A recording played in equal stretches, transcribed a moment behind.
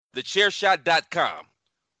TheChairShot.com.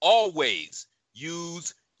 Always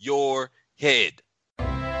use your head.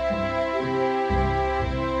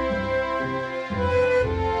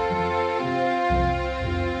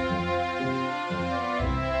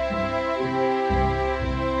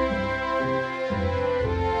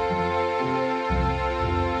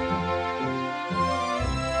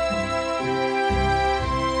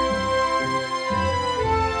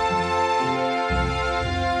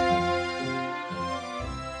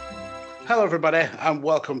 Hello, everybody, and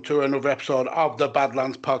welcome to another episode of the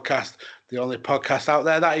Badlands podcast, the only podcast out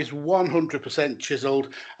there that is 100%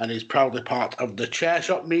 chiselled and is proudly part of the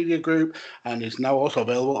Chairshot Media Group and is now also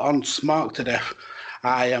available on Smart to Death.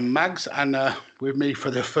 I am Mags, and with me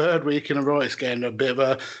for the third week in a row, it's getting a bit of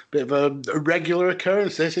a regular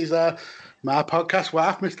occurrence. This is my podcast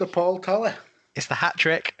wife, Mr. Paul Tolley. It's the hat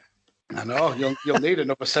trick. I know you'll need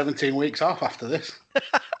another 17 weeks off after this,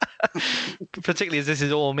 particularly as this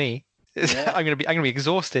is all me. Yeah. I'm gonna be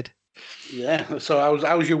exhausted. Yeah. So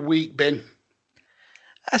how's your week been?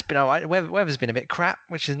 That's been all right. Weather's been a bit crap,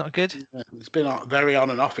 which is not good. Yeah, it's been very on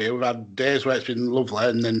and off here. We've had days where it's been lovely,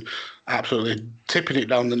 and then absolutely tipping it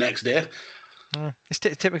down the next day. It's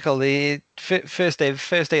typical. The first day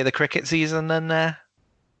of the cricket season, and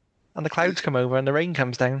the clouds come over and the rain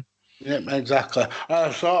comes down. Yeah, exactly.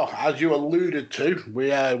 So, as you alluded to, we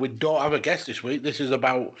don't have a guest this week. This is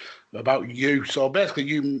about you. So basically,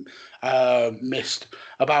 you missed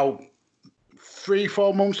about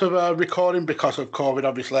 3-4 months of recording because of COVID.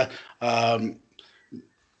 Obviously,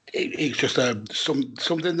 it's just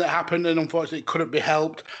something that happened, and unfortunately, it couldn't be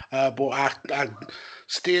helped. But I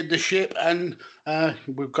steered the ship, and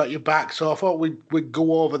we've got you back. So I thought we'd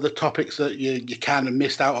go over the topics that you kind of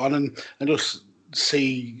missed out on, and just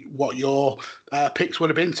see what your picks would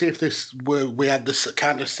have been, see if we had this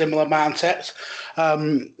kind of similar mindsets.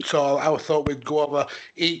 So I thought we'd go over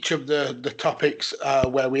each of the topics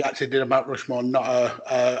where we actually did a Mount Rushmore, not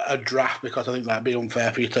a draft, because I think that'd be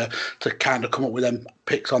unfair for you to kind of come up with them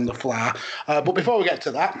picks on the fly. But before we get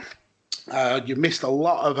to that, you missed a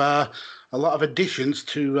lot of additions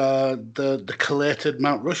to the collated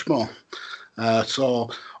Mount Rushmore. So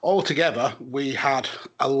altogether, we had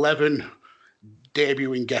 11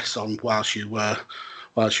 debuting guests on whilst you were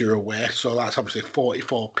away, so that's obviously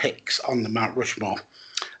 44 picks on the Mount Rushmore.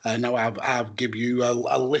 Now I'll give you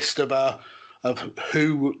a list of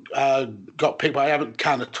who got picked, but I haven't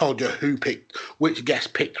kind of told you which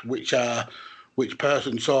guest picked which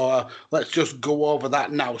person. So let's just go over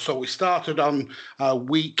that now. So we started on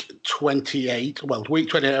week 28. Well, week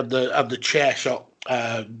 28 of the Chair Shot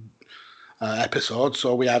episode.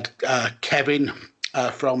 So we had Kevin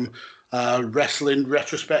from Wrestling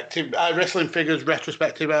Figures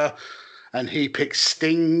Retrospective, and he picked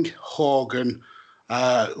Sting, Hogan,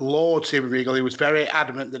 Lord Steven Regal. He was very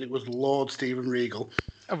adamant that it was Lord Steven Regal.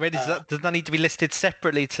 Oh, really? Does that need to be listed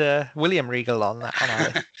separately to William Regal on that?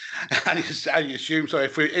 I assume so.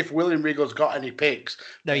 If William Regal's got any picks,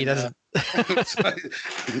 no, he doesn't.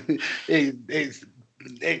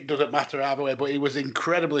 It doesn't matter either way. But he was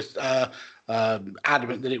incredibly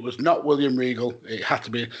adamant that it was not William Regal. It had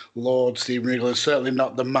to be Lord Steven Regal, and certainly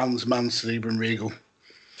not the man's man Steven Regal.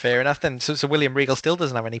 Fair enough then. So William Regal still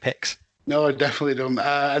doesn't have any picks. No, he definitely doesn't.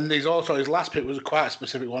 And his last pick was quite a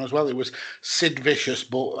specific one as well. It was Sid Vicious,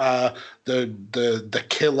 but the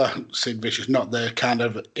killer Sid Vicious, not the kind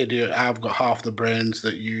of idiot, I've got half the brains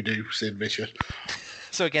that you do, Sid Vicious.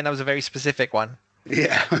 So again, that was a very specific one.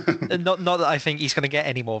 Yeah. not that I think he's going to get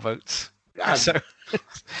any more votes. I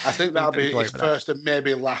think that'll be his first and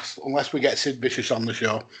maybe last, unless we get Sid Vicious on the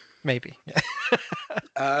show. Maybe.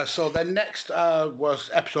 So then next was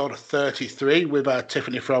episode 33 with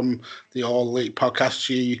Tiffany from the All Elite podcast.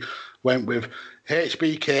 She went with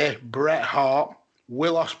HBK, Bret Hart,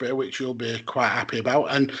 Will Ospreay, which you'll be quite happy about,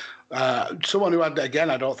 and someone who had, again,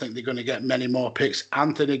 I don't think they're going to get many more picks,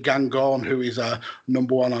 Anthony Gangone, who is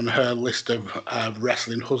number one on her list of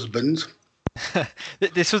wrestling husbands.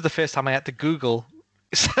 This was the first time I had to Google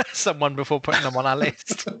someone before putting them on our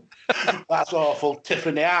list. That's awful.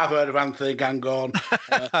 Tiffany, I've heard of Anthony Gangone.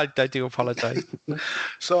 I do apologise.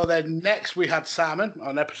 So then next we had Simon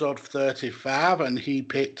on episode 35, and he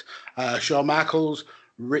picked Shawn Michaels,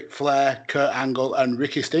 Ric Flair, Kurt Angle, and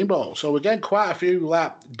Ricky Steamboat. So again, quite a few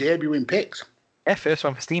debuting picks. Yeah, first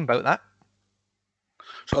one for Steamboat, that.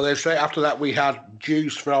 So then straight after that we had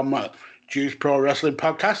Juice from Juice Pro Wrestling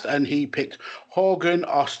Podcast, and he picked Hogan,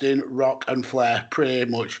 Austin, Rock, and Flair. Pretty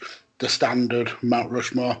much the standard Mount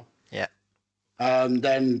Rushmore. Yeah.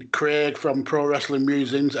 Then Craig from Pro Wrestling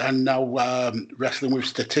Musings and now Wrestling with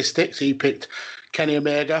Statistics. He picked Kenny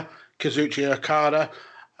Omega, Kazuchika Okada,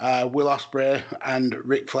 Will Ospreay and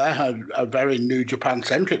Ric Flair had a very New Japan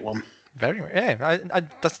centric one. Very, yeah.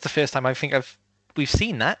 That's the first time I think we've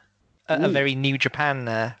seen that a very New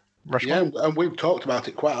Japan Rushmore. Yeah, and we've talked about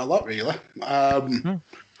it quite a lot, really.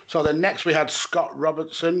 So then next we had Scott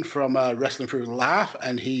Robertson from Wrestling Through Life,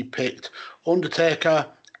 and he picked Undertaker,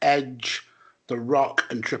 Edge, The Rock,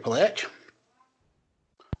 and Triple H.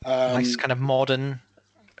 Nice kind of modern,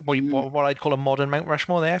 what I'd call a modern Mount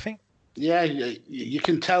Rushmore there, I think. Yeah, you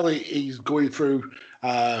can tell he's going through.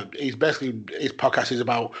 He's basically, his podcast is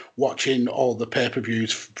about watching all the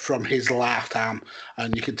pay-per-views from his lifetime,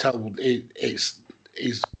 and you can tell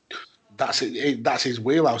that's his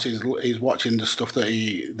wheelhouse. He's watching the stuff that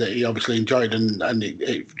he obviously enjoyed, and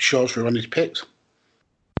it shows through on his picks.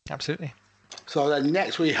 Absolutely. So then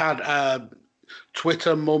next we had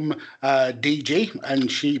Twitter mum DG,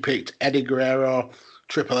 and she picked Eddie Guerrero,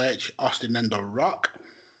 Triple H, Austin, and The Rock.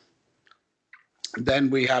 Then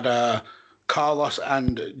we had Carlos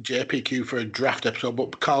and JPQ for a draft episode,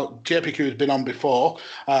 but JPQ has been on before,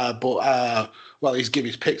 well, he's given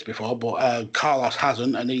his picks before, but Carlos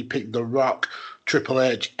hasn't, and he picked The Rock, Triple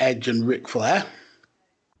H, Edge, and Ric Flair.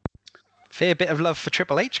 Fair bit of love for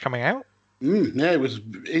Triple H coming out. Yeah, it was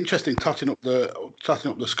interesting totting up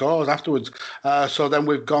the scores afterwards. So then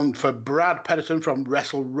we've gone for Brad Pedersen from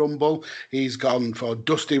Wrestle Rumble. He's gone for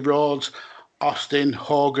Dusty Rhodes, Austin,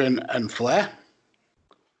 Hogan, and Flair.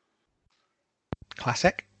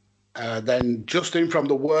 Classic. Then Justin from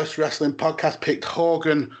the Worst Wrestling Podcast picked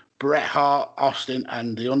Hogan, Bret Hart, Austin,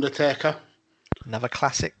 and The Undertaker. Another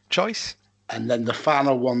classic choice. And then the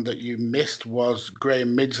final one that you missed was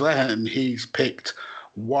Graham Midgley, and he's picked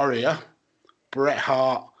Warrior, Bret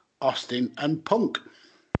Hart, Austin, and Punk.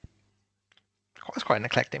 That's quite an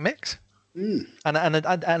eclectic mix. And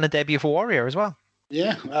a debut for Warrior as well.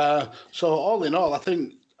 Yeah. So all in all, I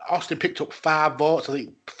think Austin picked up 5 votes. I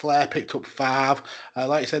think Flair picked up 5.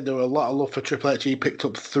 Like I said, there were a lot of love for Triple H. He picked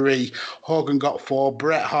up 3. Hogan got 4.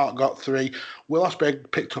 Bret Hart got 3. Will Ospreay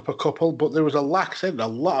picked up a couple, but there was a lot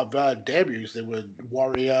of debuts. There were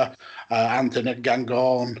Warrior, Anthony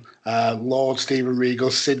Gangone, Lord Steven Regal,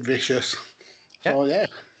 Sid Vicious. So yeah,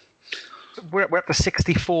 we're up to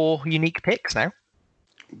 64 unique picks now.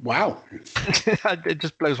 Wow, it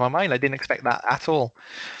just blows my mind. I didn't expect that at all.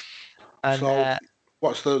 And so,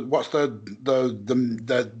 what's the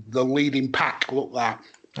leading pack look like?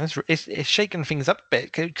 It's shaking things up a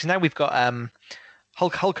bit because now we've got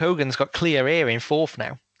Hulk Hogan's got clear air in 4th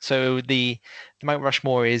now. So the Mount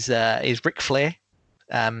Rushmore is Ric Flair,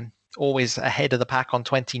 always ahead of the pack on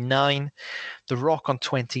 29, The Rock on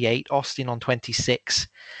 28, Austin on 26,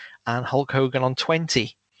 and Hulk Hogan on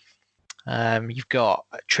 20. You've got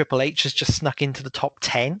Triple H has just snuck into the top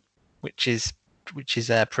 10, which is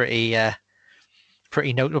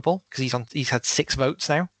pretty notable because he's had 6 votes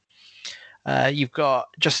now. You've got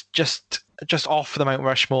just off the Mount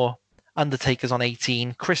Rushmore, Undertaker's on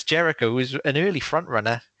 18. Chris Jericho, who's an early front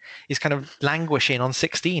runner, is kind of languishing on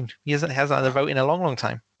 16. He hasn't had a vote in a long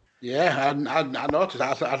time. Yeah, I noticed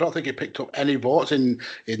that. I don't think he picked up any votes in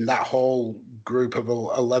that whole group of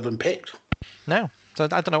 11 picked. No, so I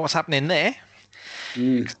don't know what's happening there.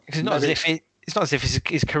 It's not as if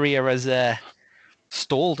his career has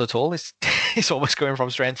stalled at all. It's almost going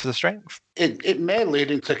from strength to strength. It may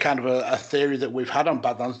lead into kind of a theory that we've had on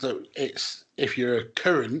Badlands that it's if you're a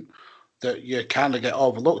current that you kind of get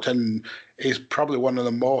overlooked, and he's probably one of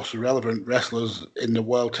the most relevant wrestlers in the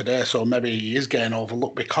world today. So maybe he is getting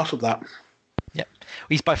overlooked because of that. Yep,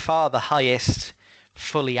 he's by far the highest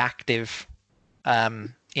fully active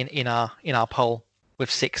in our poll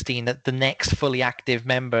with 16. The next fully active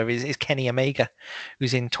member is Kenny Omega,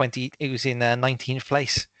 who's in 19th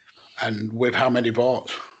place. And with how many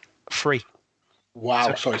votes? 3.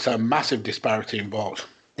 Wow! So it's a massive disparity in votes.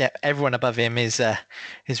 Yeah, everyone above him is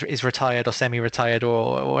retired or semi-retired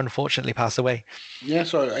or unfortunately passed away. Yeah,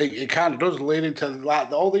 so it kind of does lead into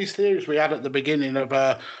like all these theories we had at the beginning of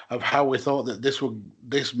how we thought that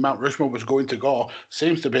this Mount Rushmore was going to go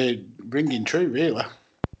seems to be ringing true, really.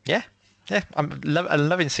 Yeah. I'm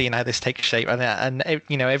loving seeing how this takes shape, and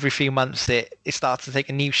every few months it starts to take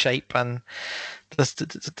a new shape, and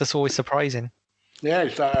that's always surprising. Yeah,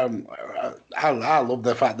 I love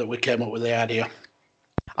the fact that we came up with the idea.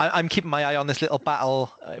 I'm keeping my eye on this little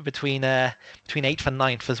battle between 8th and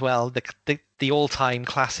 9th as well. The all-time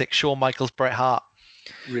classic Shawn Michaels Bret Hart.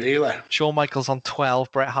 Really? Shawn Michaels on 12,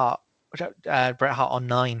 Bret Hart on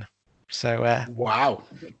 9. So wow,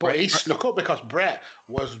 but he snuck up because Bret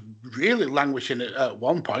was really languishing at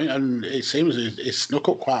one point, and it seems he snuck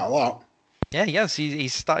up quite a lot. Yeah, he has.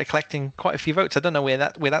 He's started collecting quite a few votes. I don't know where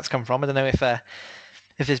that's come from. I don't know if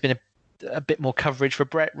there's been a bit more coverage for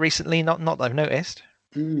Brett recently. Not that I've noticed.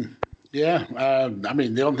 Yeah, I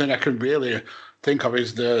mean, the only thing I can really think of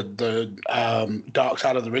is the Dark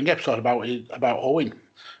Side of the Ring episode about Owen.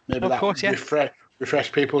 Maybe Of course, yeah.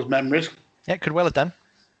 refresh people's memories. Yeah, could well have done.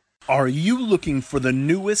 Are you looking for the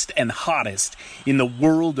newest and hottest in the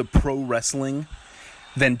world of pro wrestling?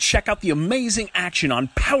 Then check out the amazing action on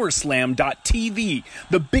Powerslam.tv,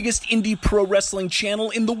 the biggest indie pro wrestling channel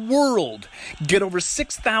in the world. Get over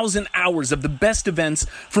 6,000 hours of the best events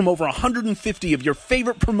from over 150 of your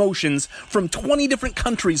favorite promotions from 20 different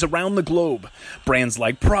countries around the globe. Brands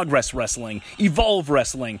like Progress Wrestling, Evolve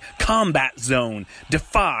Wrestling, Combat Zone,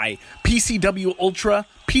 Defy, PCW Ultra,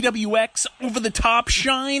 PWX, Over the Top,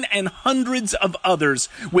 Shine, and hundreds of others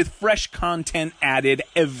with fresh content added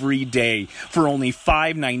every day for only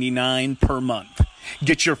 $5.99 per month.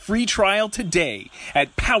 Get your free trial today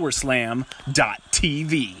at Powerslam.tv.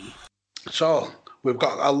 So we've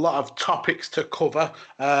got a lot of topics to cover,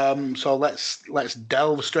 so let's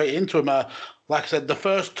delve straight into them. Like I said, the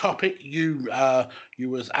first topic you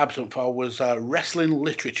was absent for was wrestling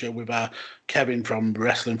literature with Kevin from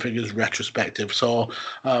Wrestling Figures Retrospective. So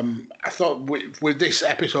I thought with this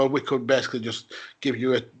episode we could basically just give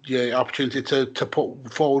you the opportunity to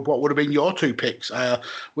put forward what would have been your two picks.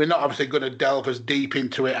 We're not obviously going to delve as deep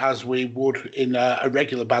into it as we would in a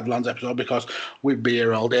regular Badlands episode because we'd be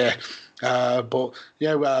here all day. But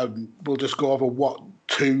yeah, we'll just go over what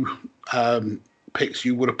two picks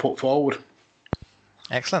you would have put forward.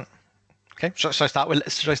 Excellent. Okay, should I start with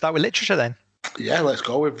literature then? Yeah, let's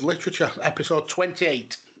go with literature. Episode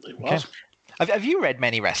 28. It was. Okay. Have you read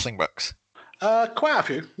many wrestling books? Quite a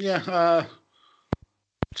few. Yeah.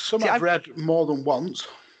 Some I've read more than once.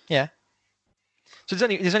 Yeah. So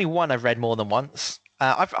there's only one I've read more than once.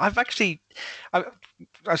 I've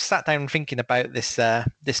sat down thinking about this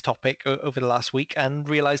topic over the last week and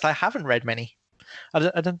realised I haven't read many. I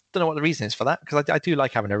don't know what the reason is for that because I do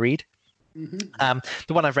like having a read. Mm-hmm.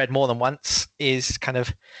 The one I've read more than once is kind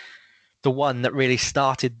of the one that really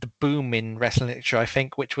started the boom in wrestling literature, I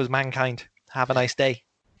think, which was Mankind. Have a Nice Day.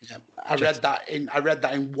 Yeah, I read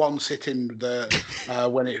that in one sitting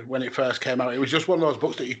when it first came out. It was just one of those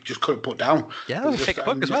books that you just couldn't put down. Yeah, it was a thick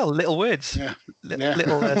book as well. Little words. Yeah.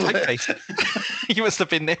 Little typeface. You must have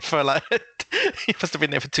been there for you must have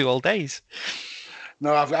been there for 2 whole days.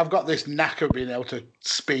 No, I've got this knack of being able to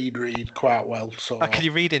speed read quite well. So can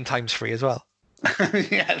you read in ×3 as well?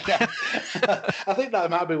 yeah. I think that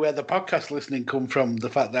might be where the podcast listening come from. The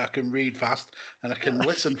fact that I can read fast and I can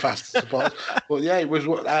listen fast, I suppose. But yeah, it was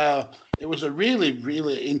a really,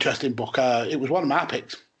 really interesting book. It was one of my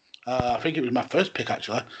picks. I think it was my first pick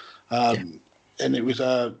actually, and it was.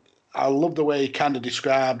 I love the way he kind of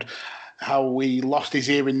described how he lost his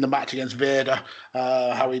ear in the match against Vader,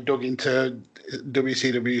 how he dug into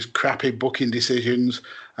WCW's crappy booking decisions,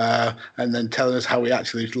 and then telling us how he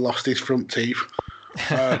actually lost his front teeth.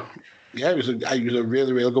 Yeah, it was a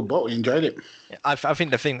really, really good book. I enjoyed it. I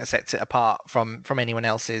think the thing that sets it apart from anyone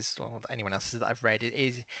else's that I've read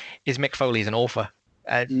is Mick Foley's an author.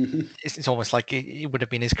 It's almost like it would have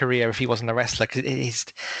been his career if he wasn't a wrestler, because his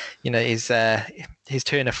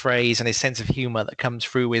turn of phrase and his sense of humor that comes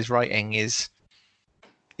through his writing it's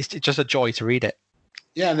just a joy to read it.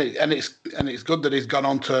 Yeah, and it's good that he's gone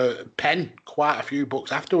on to pen quite a few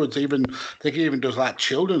books afterwards. I think he even does like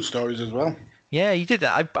children's stories as well. Yeah, he did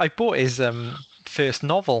that. I bought his first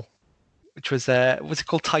novel, which was it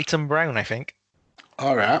called Titan Brown, I think.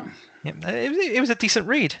 All right. Yeah, it was a decent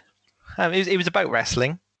read. It was about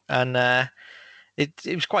wrestling, and it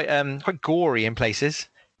was quite gory in places.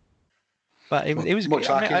 But it was much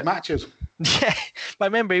like his matches. Yeah, but I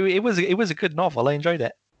remember it was a good novel. I enjoyed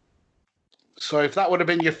it. So if that would have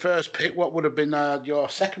been your first pick, what would have been your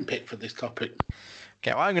second pick for this topic?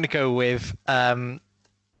 Okay, well, I'm going to go with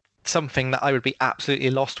something that I would be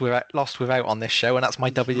absolutely lost without on this show, and that's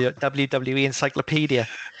my WWE encyclopedia.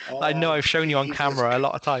 I know I've shown you on camera a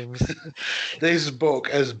lot of times. This book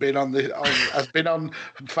has been on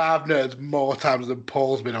Five Nerds more times than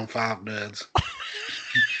Paul's been on Five Nerds.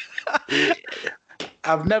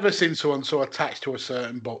 I've never seen someone so attached to a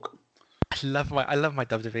certain book. I love my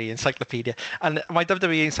WWE encyclopedia, and my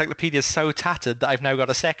WWE encyclopedia is so tattered that I've now got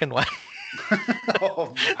a second one.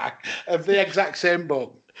 Oh my! Of the exact same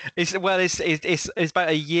book. It's about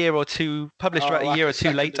a year or two published about a year or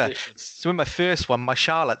two later. Edition. So in my first one, my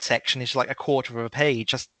Charlotte section is like a quarter of a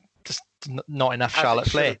page, just not enough Charlotte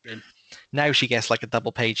Flair. Now she gets like a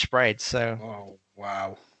double page spread. So. Oh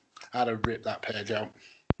wow! I'd have ripped that page out.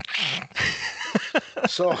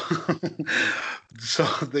 So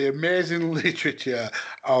the amazing literature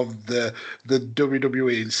of the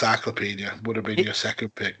WWE encyclopedia would have been your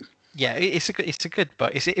second pick. Yeah, it's a good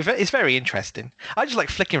book. It's very interesting. I just like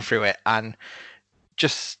flicking through it and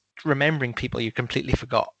just remembering people you completely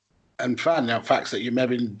forgot. And finding out facts that you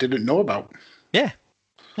maybe didn't know about. Yeah,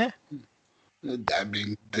 yeah. I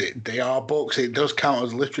mean, they are books. It does count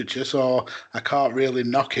as literature, so I can't really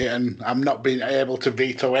knock it, and I'm not being able to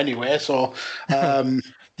veto anyway. So,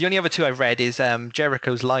 The only other two I've read is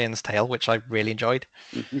Jericho's Lion's Tale, which I really enjoyed,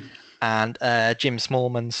 and Jim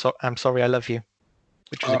Smallman's I'm Sorry I Love You,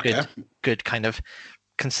 which was a good kind of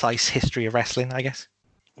concise history of wrestling, I guess.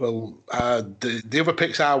 Well, the other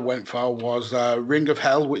picks I went for was Ring of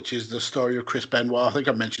Hell, which is the story of Chris Benoit. I think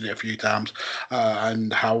I've mentioned it a few times,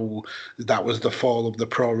 and how that was the fall of the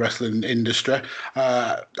pro wrestling industry.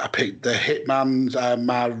 I picked The Hitman's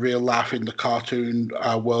My Real Life in the Cartoon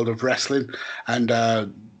World of Wrestling, and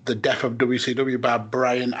The Death of WCW by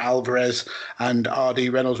Brian Alvarez and R.D.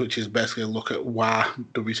 Reynolds, which is basically a look at why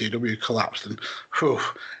WCW collapsed. And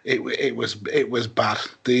it was bad.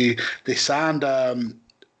 They signed.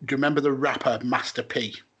 Do you remember the rapper Master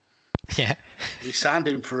P? Yeah. He signed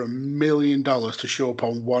him for $1 million to show up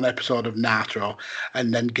on one episode of Nitro,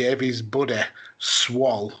 and then gave his buddy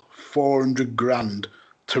Swole $400,000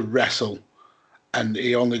 to wrestle, and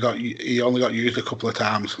he only got used a couple of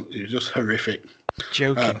times. It was just horrific.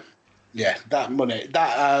 Joking. Yeah, that money,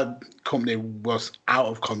 that company was out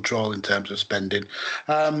of control in terms of spending.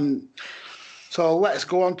 So let's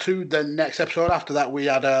go on to the next episode. After that, we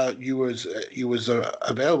had you was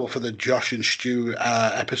available for the Josh and Stu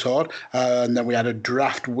episode, and then we had a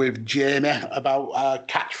draft with Jamie about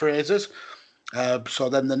catchphrases. So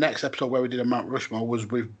then the next episode where we did a Mount Rushmore was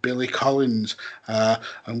with Billy Collins,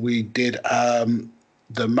 and we did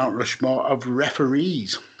the Mount Rushmore of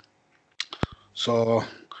referees. So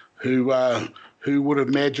who would have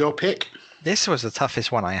made your pick? This was the toughest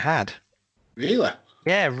one I had. Really?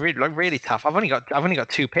 Yeah, really tough. I've only got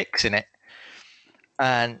 2 picks in it,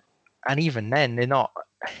 and even then they're not.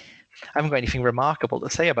 I haven't got anything remarkable to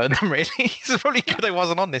say about them really. It's probably good I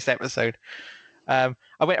wasn't on this episode. I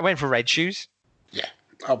went for Red Shoes. Yeah,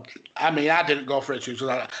 I mean I didn't go for Red Shoes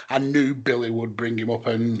because I knew Billy would bring him up,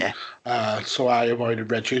 and so I avoided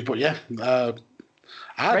Red Shoes. But yeah,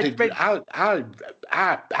 I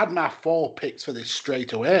had my 4 picks for this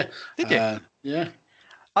straight away. Did you? Yeah.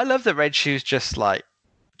 I love that Red Shoes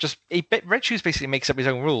Red Shoes basically makes up his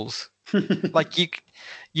own rules. Like you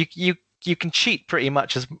can cheat pretty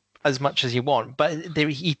much as much as you want, but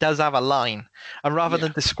he does have a line, and rather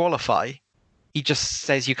than disqualify, he just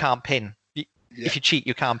says you can't pin. If you cheat,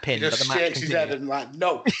 you can't pin. He just shakes his head and like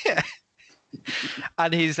no. Yeah.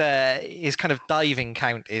 And his kind of diving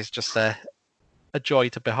count is just a joy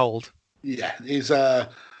to behold. Yeah, he's an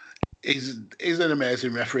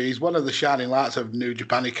amazing referee. He's one of the shining lights of New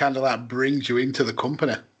Japan. He kind of like brings you into the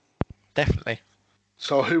company. Definitely.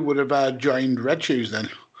 So who would have joined Red Shoes then?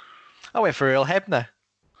 I went for Earl Hebner.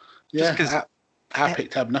 Yeah, I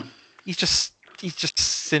picked Hebner. He's just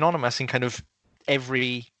synonymous in kind of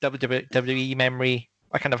every WWE memory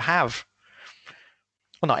I kind of have.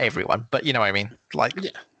 Well, not everyone, but you know what I mean. Like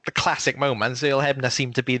the classic moments, Earl Hebner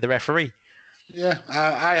seemed to be the referee. Yeah,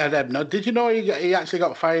 I had Hebner. Did you know he actually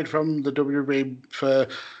got fired from the WWE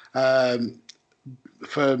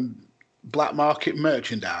for black market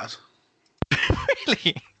merchandise?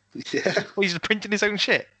 Really? Yeah. Well, he's just printing his own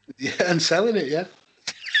shit. Yeah, and selling it. Yeah.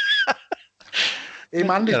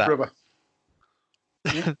 Him and his brother.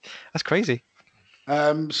 Yeah. That's crazy.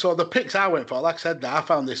 So the picks I went for, like I said, I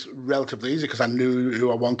found this relatively easy because I knew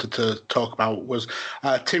who I wanted to talk about was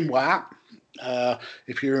Tim White.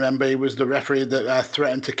 If you remember, he was the referee that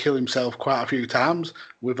threatened to kill himself quite a few times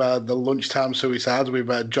with the lunchtime suicides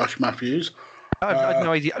with Josh Matthews. I have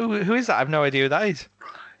no idea. Who is that? I have no idea who that is.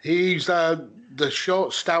 He's the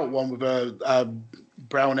short, stout one with a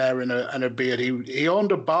brown hair and a beard. He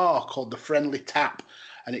owned a bar called the Friendly Tap,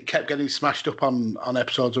 and it kept getting smashed up on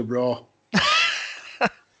episodes of Raw.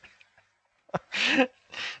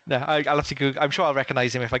 No, I'll have to Google. I'm sure I'll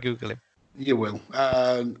recognise him if I Google him. You will.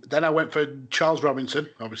 Then I went for Charles Robinson,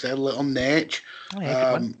 obviously, a little Nate. Oh, yeah,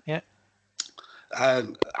 good one. Yeah.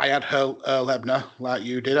 I had Earl Hebner, like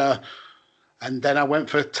you did. And then I went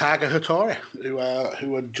for Tiger Hattori,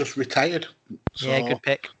 who had just retired. So yeah, good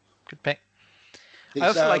pick. Good pick. I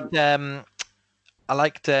also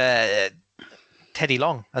liked Teddy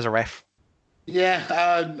Long as a ref.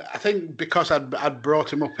 Yeah, I think because I'd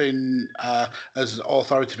brought him up in as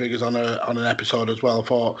authority figures on an episode as well. I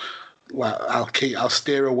thought, well, I'll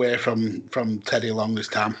steer away from Teddy Long this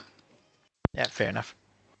time. Yeah, fair enough.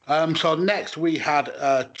 So next we had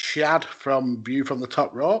Chad from View from the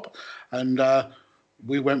Top Rope, and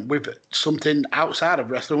we went with something outside of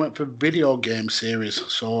wrestling. We went for video game series.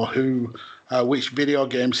 So which video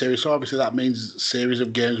game series? So obviously that means series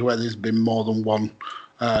of games where there's been more than one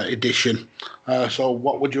edition. So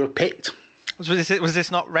what would you have picked? Was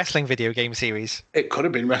this not wrestling video game series? It could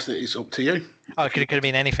have been wrestling. It's up to you. Oh, it could have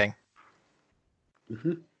been anything.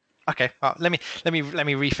 Mm-hmm. Okay, well, let me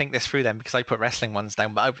rethink this through then, because I put wrestling ones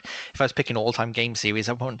down. But if I was picking all-time game series,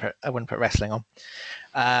 I wouldn't put wrestling on.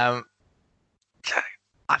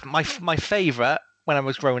 My favorite when I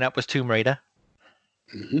was growing up was Tomb Raider.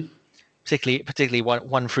 Mm-hmm. Particularly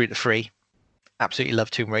 1 through to 3. Absolutely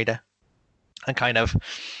love Tomb Raider, and kind of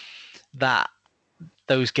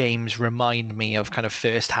those games remind me of kind of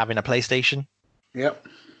first having a PlayStation. Yep.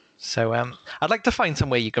 So I'd like to find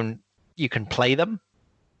somewhere you can play them,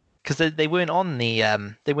 because they weren't on the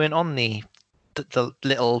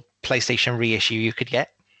little PlayStation reissue you could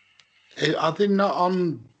get. Are they not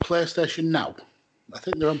on PlayStation Now? I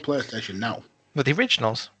think they're on PlayStation Now. With the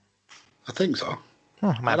originals? I think so.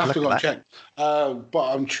 I'd have to go and check. But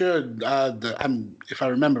I'm sure if I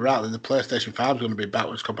remember rightly, the PlayStation 5 is going to be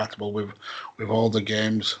backwards compatible with all the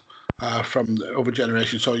games from the other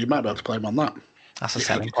generation, so you might be able to play them on that. That's a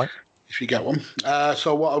selling point. If you get one.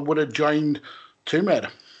 So what would have joined Tomb Raider?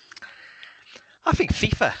 I think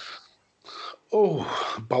FIFA.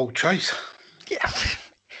 Oh, bold choice. Yeah.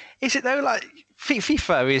 Is it though? Like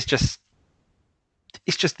FIFA is just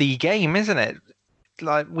the game, isn't it?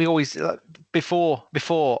 Like we always before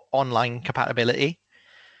online compatibility,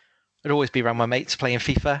 I'd always be around my mates playing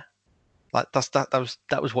FIFA. Like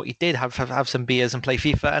that was what you did, have some beers and play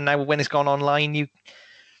FIFA. And now when it's gone online,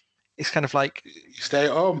 it's kind of like you stay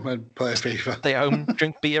at home and play FIFA. Stay at home,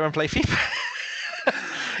 drink beer, and play FIFA.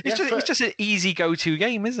 It's just an easy go-to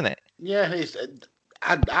game, isn't it? Yeah,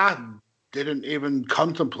 I didn't even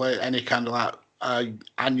contemplate any kind of like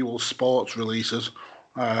annual sports releases.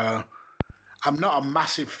 I'm not a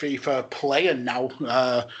massive FIFA player now.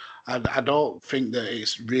 I don't think that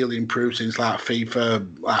it's really improved since like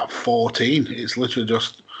FIFA 14. It's literally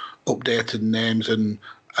just updated names and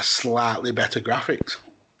a slightly better graphics.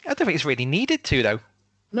 I don't think it's really needed to, though.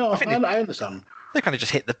 No, I understand. They kind of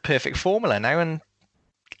just hit the perfect formula now, and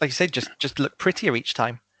like you said, just look prettier each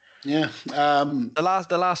time. Yeah. The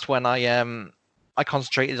last one, I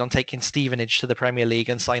concentrated on taking Stevenage to the Premier League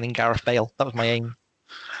and signing Gareth Bale. That was my aim.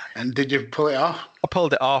 And did you pull it off? I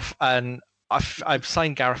pulled it off, and I've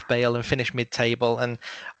signed Gareth Bale and finished mid-table, and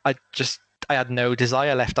I had no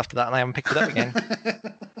desire left after that, and I haven't picked it up again.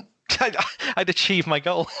 I'd achieved my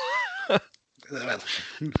goal.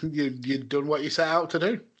 You'd done what you set out to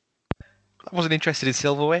do. I wasn't interested in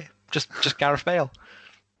silverware, just Gareth Bale.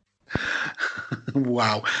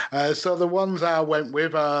 Wow. So the ones I went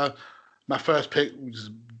with, my first pick was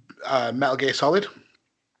Metal Gear Solid.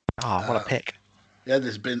 Oh, what a pick. Yeah,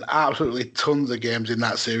 there's been absolutely tons of games in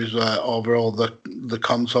that series over all the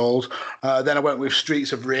consoles. Then I went with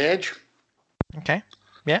Streets of Rage. Okay,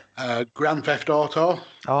 yeah. Grand Theft Auto.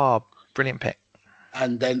 Oh, brilliant pick.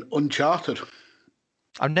 And then Uncharted.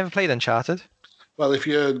 I've never played Uncharted. Well, if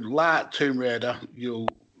you like Tomb Raider, you'll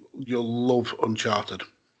love Uncharted.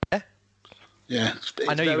 Yeah. Yeah.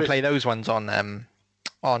 I know you can play those ones on.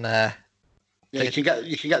 Yeah, you can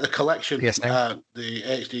get the collection, yes, the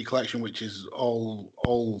HD collection, which is all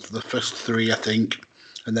the first 3, I think,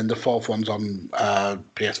 and then the 4th one's on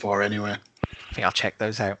PS4 anyway. I think I'll check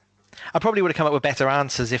those out. I probably would have come up with better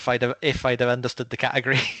answers if I'd have understood the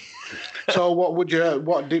category. So what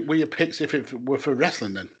were your picks if it were for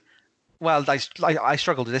wrestling then? Well, I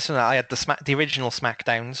struggled with this one. I had the original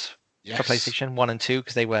SmackDowns for PlayStation 1 and 2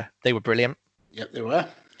 because they were brilliant. Yep, they were.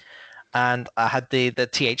 And I had the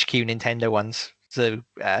THQ Nintendo ones. So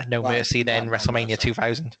No Mercy, then WrestleMania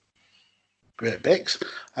 2000. Great picks.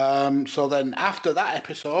 So then after that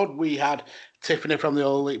episode, we had Tiffany from the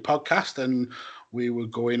All Elite podcast, and we were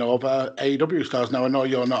going over AEW stars. Now, I know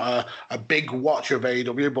you're not a big watcher of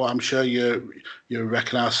AEW, but I'm sure you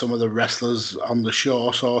recognise some of the wrestlers on the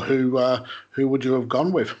show. So who would you have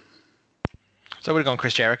gone with? So I would have gone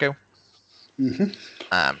Chris Jericho.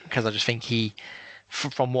 Mm-hmm. Because I just think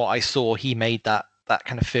from what I saw, he made that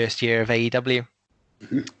kind of first year of AEW.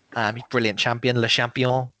 Mm-hmm. He's brilliant champion, Le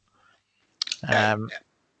Champion.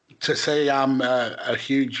 To say I'm a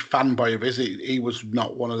huge fanboy of his, he was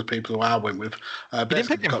not one of the people who I went with. You didn't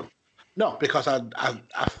pick him? No, because I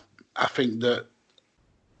think that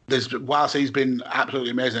whilst he's been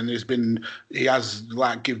absolutely amazing, he has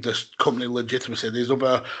like give this company legitimacy. There's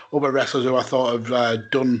other wrestlers who I thought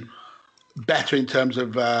have done better in terms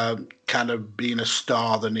of kind of being a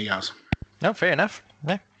star than he has. No, fair enough.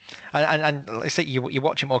 Yeah. And like I say, you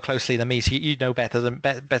watch it more closely than me, so you know better than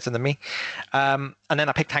me. And then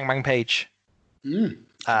I picked Hangman Page. The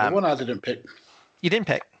one I didn't pick. You didn't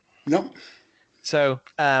pick? No. So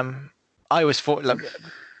I always thought, like,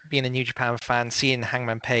 being a New Japan fan, seeing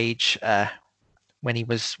Hangman Page when he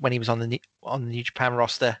was on the New Japan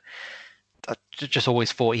roster, I just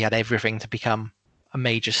always thought he had everything to become a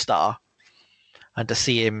major star, and to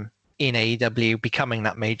see him in AEW becoming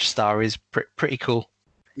that major star is pretty cool.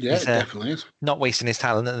 Yeah, it definitely is. Not wasting his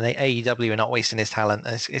talent, and the AEW are not wasting his talent.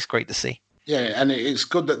 It's great to see. Yeah, and it's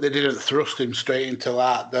good that they didn't thrust him straight into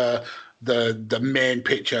that the main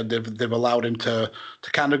picture. They've allowed him to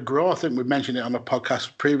kind of grow. I think we mentioned it on a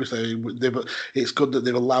podcast previously. It's good that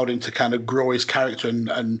they've allowed him to kind of grow his character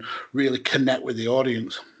and really connect with the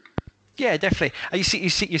audience. Yeah, definitely. You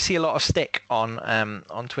see a lot of stick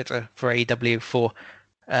on Twitter for AEW for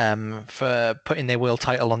putting their world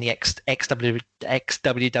title on the ex-WWE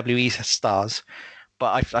stars.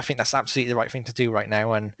 But I think that's absolutely the right thing to do right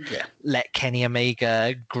now, and let Kenny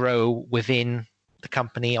Omega grow within the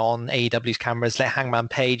company on AEW's cameras. Let Hangman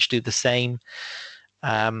Page do the same.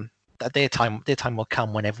 Their time will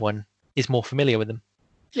come when everyone is more familiar with them.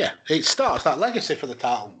 Yeah, it starts that legacy for the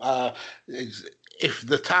title. If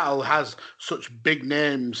the title has such big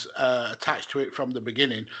names attached to it from the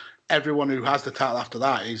beginning, everyone who has the title after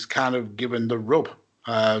that is kind of given the rub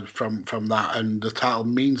from that, and the title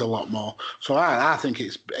means a lot more. So I think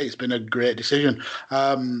it's been a great decision.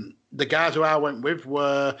 The guys who I went with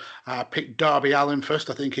were picked Darby Allin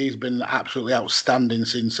first. I think he's been absolutely outstanding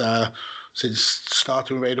since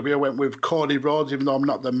starting with AEW. I went with Cody Rhodes, even though I'm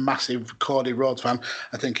not the massive Cody Rhodes fan.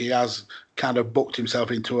 I think he has kind of booked himself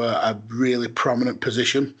into a really prominent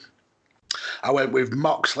position. I went with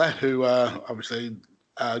Moxley, who obviously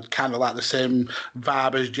kind of like the same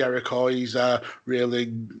vibe as Jericho. He's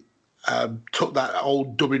really took that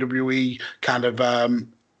old WWE kind of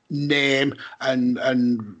name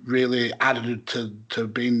and really added to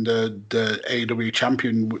being the AEW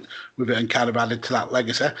champion with it, and kind of added to that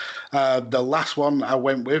legacy. The last one I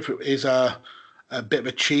went with is a bit of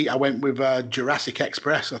a cheat. I went with Jurassic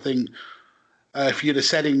Express. I think if you'd have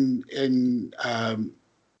said in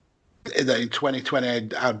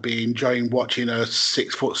 2020 I'd be enjoying watching a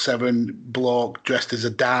 6'7" bloke dressed as a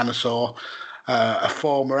dinosaur, a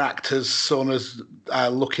former actor's son as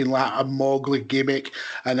looking like a Mowgli gimmick,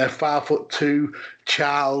 and a 5'2"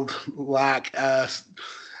 child like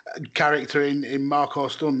character in Marco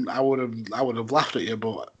Stunt, I would have laughed at you.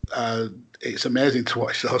 But it's amazing to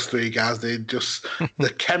watch those three guys. They just the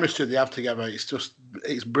chemistry they have together.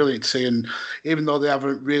 It's brilliant to see. And even though they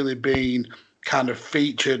haven't really been kind of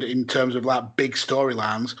featured in terms of like big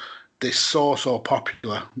storylines, they're so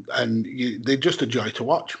popular, and they're just a joy to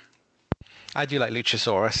watch. I do like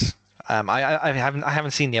Luchasaurus. I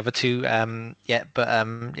haven't seen the other two yet, but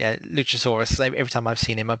Luchasaurus. Every time I've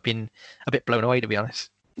seen him, I've been a bit blown away, to be honest.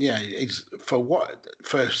 Yeah, for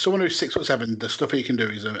someone who's 6'7", the stuff he can do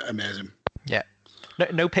is amazing. Yeah.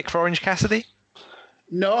 No pick for Orange Cassidy?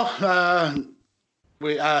 No.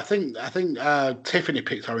 I think Tiffany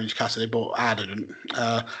picked Orange Cassidy, but I didn't.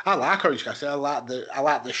 I like Orange Cassidy. I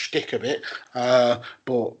like the shtick of it.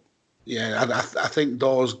 But yeah, I think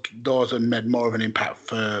those have made more of an impact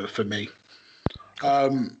for me.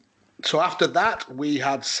 So after that, we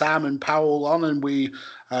had Simon Powell on, and we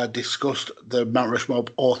discussed the Mount Rushmore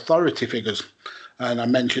authority figures. And I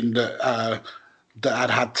mentioned that I'd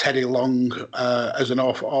had Teddy Long as an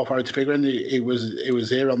authority figure, and he was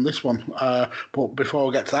here on this one. But before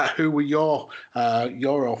we get to that, who were your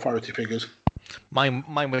authority figures?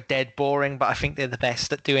 Mine were dead boring, but I think they're the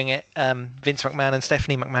best at doing it. Vince McMahon and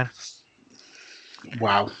Stephanie McMahon.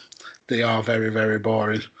 Wow, they are very, very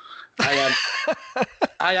boring. I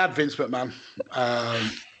had Vince McMahon,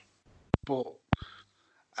 but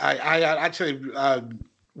I actually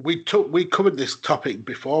we covered this topic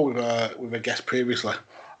before with a guest previously,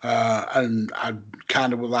 and I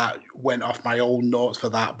kind of went off my own notes for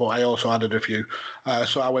that, but I also added a few.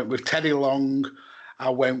 So I went with Teddy Long. I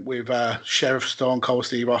went with Sheriff Stone Cold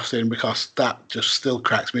Steve Austin, because that just still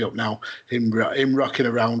cracks me up now. Him rocking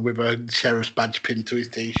around with a sheriff's badge pinned to his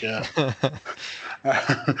t-shirt.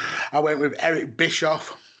 I went with Eric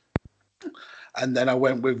Bischoff, and then I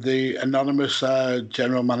went with the anonymous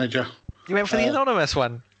general manager. You went for the anonymous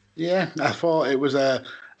one? Yeah, I thought it was an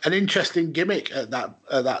interesting gimmick at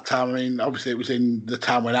that time. I mean, obviously it was in the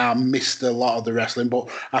time when I missed a lot of the wrestling, but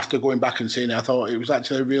after going back and seeing it, I thought it was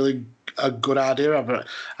actually really a good idea of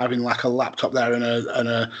having like a laptop there and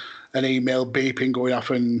an email beeping going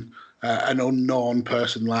off, and an unknown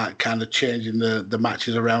person like kind of changing the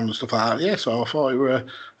matches around and stuff like that. Yeah, so I thought it were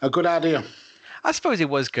a good idea. I suppose it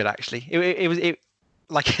was good actually. It was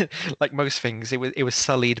like like most things. It was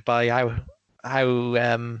sullied by how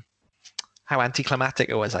anticlimactic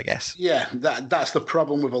it was, I guess. Yeah, that's the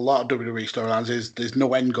problem with a lot of WWE storylines is there's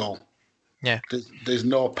no end goal. Yeah. There's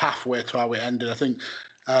no pathway to how it ended. I think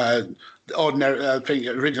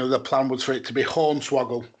originally the plan was for it to be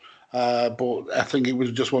Hornswoggle, but I think it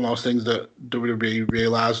was just one of those things that WWE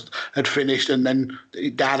realised had finished and then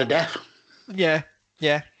it died a death. Yeah,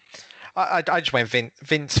 yeah. I just went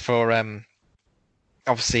Vince for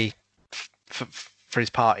obviously for his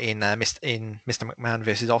part in Mr. McMahon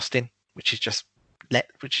versus Austin, which is just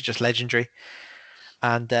legendary,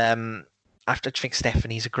 and I think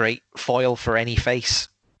Stephanie's a great foil for any face.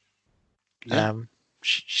 Yeah.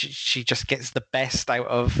 She just gets the best out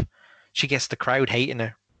of. She gets the crowd hating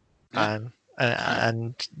her, yeah.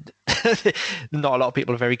 and not a lot of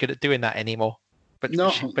people are very good at doing that anymore.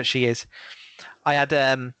 But she is.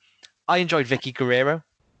 I enjoyed Vicky Guerrero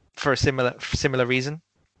for a similar reason.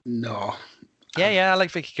 No. Yeah, I like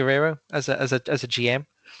Vicky Guerrero as a GM,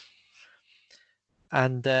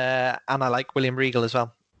 and I like William Regal as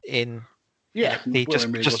well. William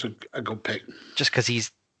Regal's a good pick. Just because he's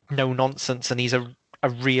no nonsense and he's a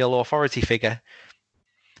real authority figure,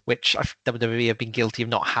 which WWE have been guilty of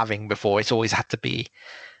not having before. It's always had to be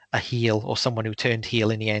a heel or someone who turned heel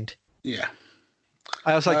in the end. Yeah.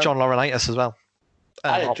 I also like John Laurinaitis as well.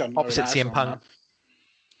 Opposite CM Punk.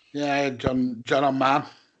 Yeah, I had John on man.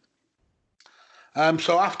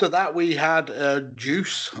 So after that, we had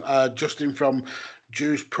Juice, Justin from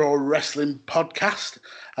Juice Pro Wrestling Podcast,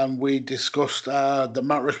 and we discussed the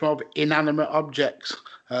Mount Rushmore of inanimate objects.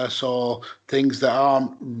 So things that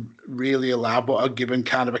aren't really allowed but are given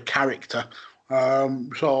kind of a character.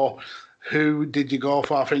 So who did you go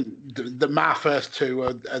for? I think my first two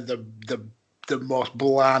are the most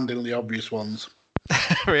blandly obvious ones.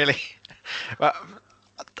 Really? Well,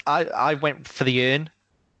 I went for the urn.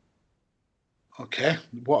 Okay.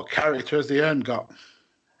 What character has the urn got?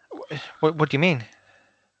 What do you mean?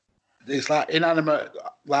 It's like inanimate,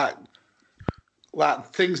 like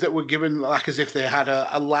things that were given like as if they had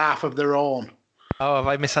a laugh of their own. Oh, have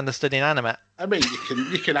I misunderstood inanimate? I mean,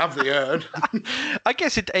 you can have the urn. I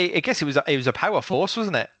guess it was a power force,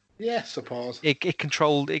 wasn't it? Yeah, I suppose. It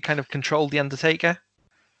kind of controlled the Undertaker.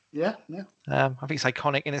 Yeah. I think it's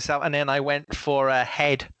iconic in itself. And then I went for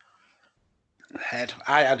Head. Head.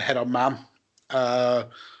 I had Head on man.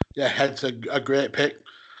 Head's a great pick.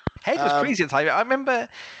 Head was crazy at the time. I remember.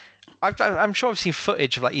 I'm sure I've seen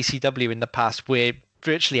footage of like ECW in the past where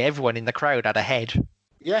virtually everyone in the crowd had a head.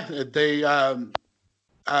 Yeah, they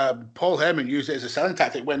Paul Heyman used it as a selling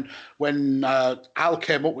tactic when Al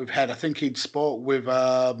came up with Head. I think he'd spoke with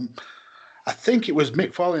I think it was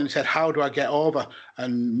Mick Foley and he said, "How do I get over?"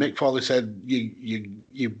 And Mick Foley said,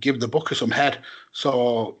 "You give the booker some head."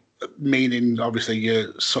 So meaning obviously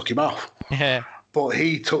you suck him off. Yeah. But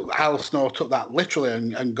Al Snow took that literally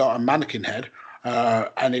and got a mannequin head.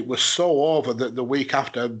 And it was so over that the week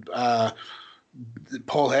after, Paul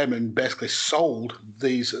Heyman basically sold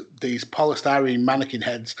these polystyrene mannequin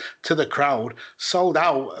heads to the crowd, sold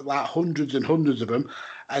out like hundreds and hundreds of them,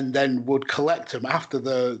 and then would collect them after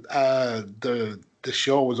the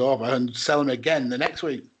show was over and sell them again the next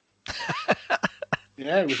week.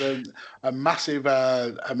 Yeah, it was a massive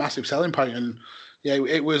selling point, and yeah,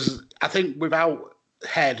 it was. I think without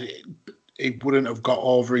Head, he wouldn't have got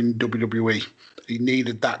over in WWE. He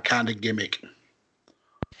needed that kind of gimmick.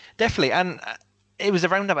 Definitely, and it was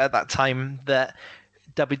around about that time that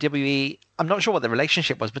WWE, I'm not sure what the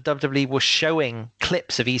relationship was, but WWE was showing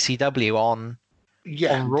clips of ECW on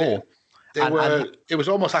Raw. It was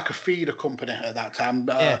almost like a feeder company at that time.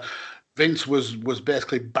 Vince was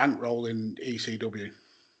basically bankrolling ECW.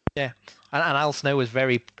 Yeah, and Al Snow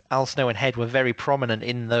and Head were very prominent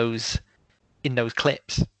in those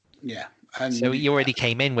clips. Yeah. So he already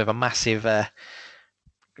came in with a massive,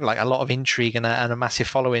 like a lot of intrigue and a massive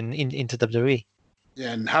following into WWE.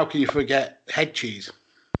 Yeah, and how can you forget Head Cheese?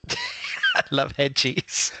 I love Head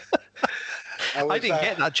Cheese. I didn't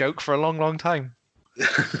get that joke for a long, long time.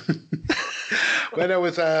 When I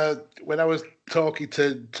was talking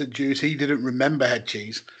to Juice, he didn't remember Head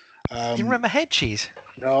Cheese. You didn't remember Head Cheese?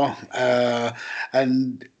 No,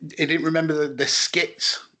 and he didn't remember the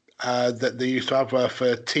skits that they used to have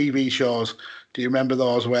for TV shows. Do you remember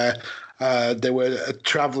those where there were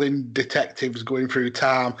traveling detectives going through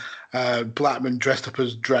town? Blackman dressed up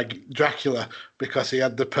as Dracula because he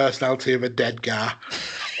had the personality of a dead guy.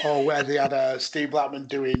 Or where they had Steve Blackman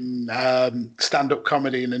doing stand-up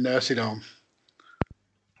comedy in a nursing home.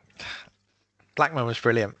 Blackman was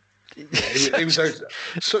brilliant. Yeah, he was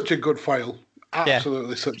such a good foil.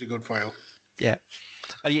 Absolutely such a good foil. Yeah.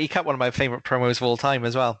 He cut one of my favorite promos of all time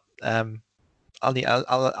as well. I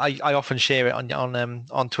often share it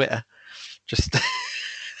on Twitter. Just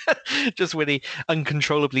just when he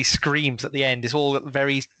uncontrollably screams at the end. It's all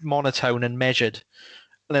very monotone and measured,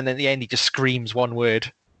 and then at the end he just screams one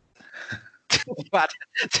word to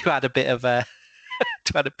add a bit of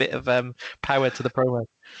power to the promo.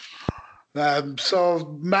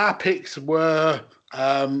 So my picks were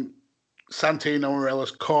Santino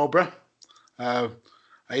Morella's Cobra. I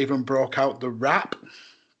even broke out the rap.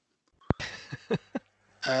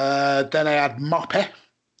 Then I had Moppy,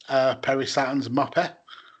 Perry Saturn's Moppy.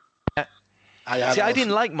 I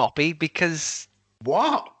didn't like Moppy because...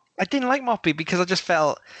 What? I didn't like Moppy because I just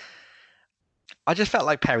felt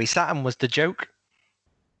like Perry Saturn was the joke.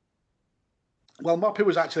 Well, Moppy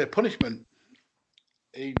was actually a punishment.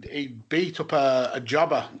 He beat up a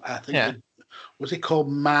jobber. I think. Yeah. Was he called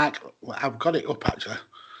Mark? I've got it up actually.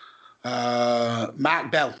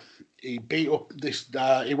 Mark Bell. He beat up this.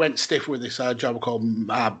 He went stiff with this jobber called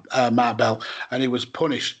Mark Bell, and he was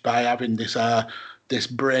punished by having this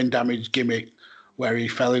brain damage gimmick where he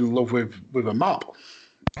fell in love with a mop.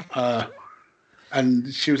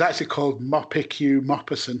 And she was actually called Moppy Q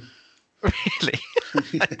Mopperson. Really?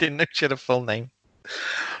 I didn't know she had a full name.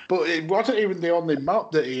 But it wasn't even the only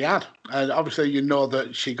mop that he had. And obviously you know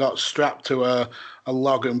that she got strapped to a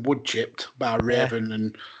log and wood chipped by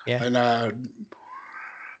Raven. He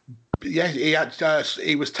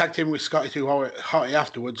was tagged in with Scotty Too Hotty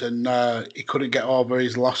afterwards, and he couldn't get over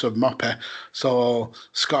his loss of Moppy. So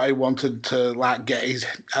Scotty wanted to get his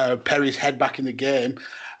Perry's head back in the game,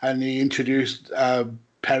 and he introduced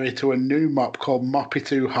Perry to a new mop called Moppy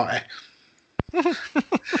Too Hotty,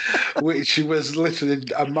 which was literally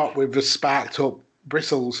a mop with the sparked up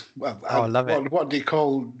bristles. Well, I love it. What do you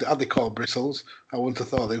call? Are they called bristles? I wouldn't have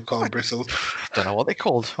thought they were called bristles. I don't know what they're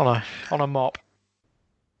called on a mop.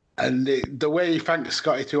 And the way he thanked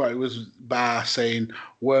Scotty Too Hotty was by saying,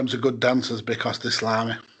 "Worms are good dancers because they're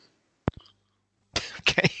slimy."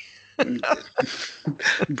 Okay.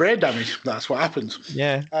 Brain damage. That's what happens.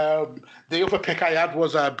 Yeah. The other pick I had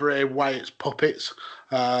was Bray Wyatt's puppets.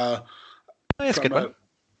 That's a good one.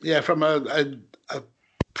 From a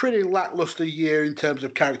pretty lackluster year in terms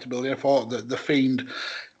of character building. I thought that The Fiend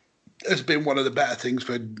has been one of the better things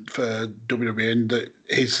for WWE, and that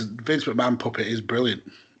his Vince McMahon puppet is brilliant.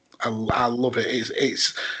 I love it.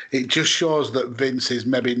 It just shows that Vince is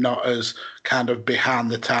maybe not as kind of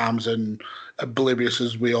behind the times and oblivious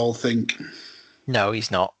as we all think. No,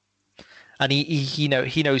 he's not, and he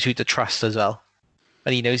knows who to trust as well,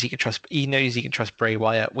 and he knows he can trust Bray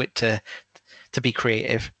Wyatt to be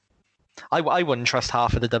creative. I wouldn't trust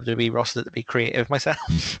half of the WWE roster to be creative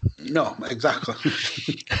myself. No, exactly.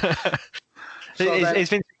 Is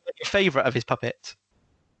Vince your favourite of his puppets?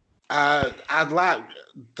 I'd like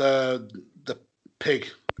the pig.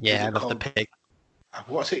 Yeah, I love the pig.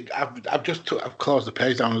 What's it? I've closed the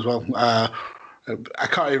page down as well. I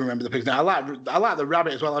can't even remember the pig's name. I like the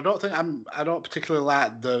rabbit as well. I don't particularly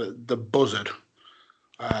like the buzzard.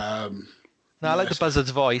 No, I like the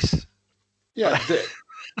buzzard's voice. Yeah.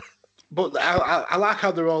 But I like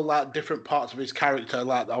how they're all like different parts of his character.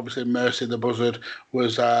 Like obviously Mercy the Buzzard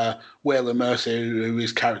was Whaler Mercy, who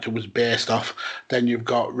his character was based off. Then you've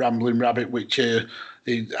got Rambling Rabbit, which I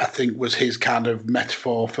think was his kind of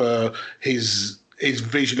metaphor for his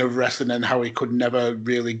vision of wrestling and how he could never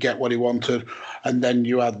really get what he wanted. And then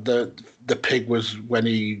you had the pig was when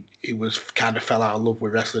he was kind of fell out of love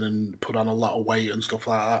with wrestling and put on a lot of weight and stuff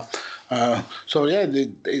like that. So yeah,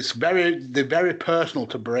 they're very personal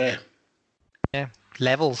to Bray. Yeah,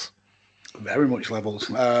 levels. Very much levels.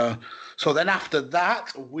 So then after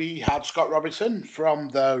that, we had Scott Robinson from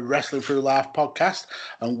the Wrestling Through Life podcast,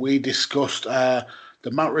 and we discussed the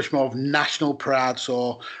Mount Rushmore of national pride.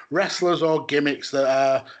 So wrestlers or gimmicks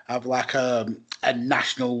that have like a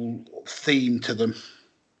national theme to them.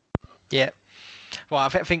 Yeah. Well, I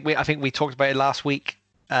think we talked about it last week.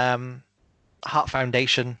 Heart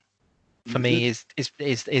Foundation for me is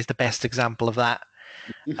the best example of that.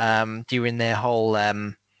 During their whole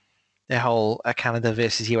Canada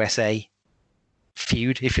versus USA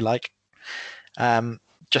feud, if you like,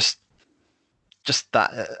 just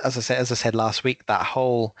that, as I said last week, that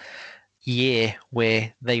whole year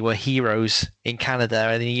where they were heroes in Canada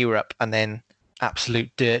and in Europe, and then absolute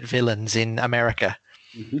dirt villains in America.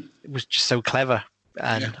 It was just so clever,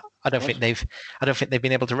 and I don't think they've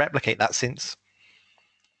been able to replicate that since.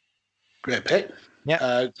 Great pick.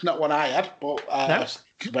 Yeah, it's not one I had, but no. It's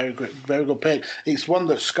very good pick. It's one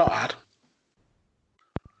that Scott had.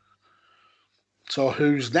 So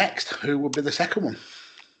who's next? Who would be the second one?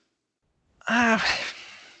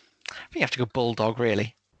 think you have to go Bulldog,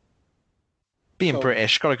 really. Being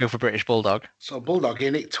British, got to go for British Bulldog. So Bulldog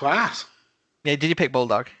in it twice. Yeah, did you pick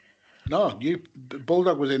Bulldog? No,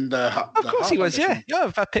 Bulldog was in the. Of course he was, yeah.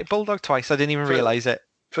 Yeah, I picked Bulldog twice. I didn't even realise it.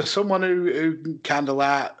 For someone who kind of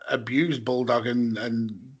like abused Bulldog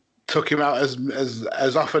and took him out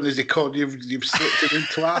as often as he could, you've slipped him in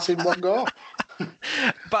twice in one go.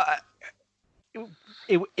 But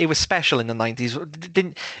it was special in the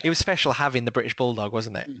 90s. It was special having the British Bulldog,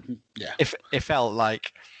 wasn't it? Mm-hmm. Yeah. It felt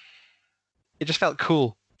like it just felt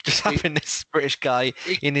cool. Just having this British guy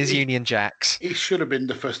in his Union Jacks. He should have been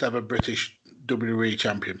the first ever British WWE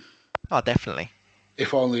champion. Oh, definitely.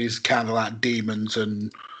 If only he's kind of like demons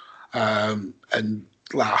and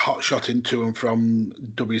like hot shot into and from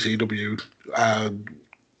WCW.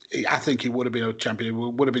 I think he would have been a champion. He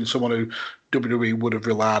would have been someone who WWE would have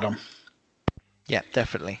relied on. Yeah,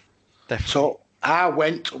 definitely. So I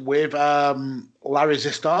went with Larry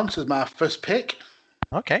Zistance as my first pick.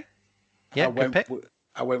 Okay. Yeah, good pick.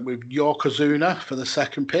 I went with Yokozuna for the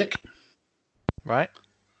second pick. Right.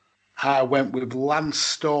 I went with Lance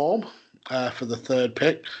Storm for the third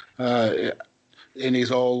pick. In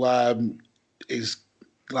his his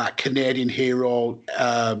like Canadian hero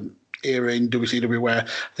era in WCW, where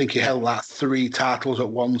I think he held like 3 titles at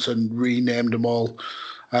once and renamed them all.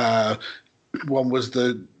 One was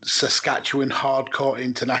the Saskatchewan Hardcore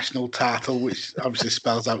International title, which obviously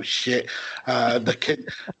spells out shit.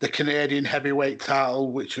 The Canadian Heavyweight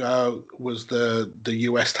title, which was the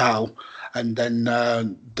US title, and then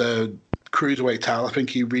the Cruiserweight title. I think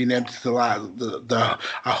he renamed it to like the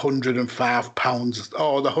 105 pounds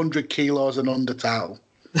or the 100 kilos and under title.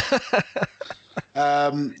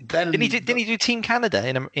 Then didn't he do Team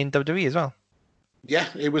Canada in WWE as well? Yeah,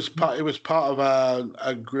 it was part of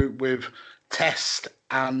a group with Test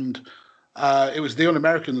and it was the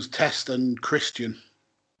Un-Americans, Test and Christian.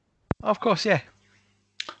 Of course, yeah.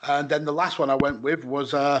 And then the last one I went with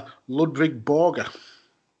was Ludwig Borger.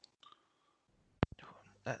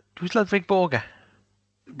 Who's Ludwig Borger?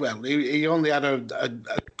 Well, he only had a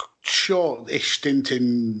short-ish stint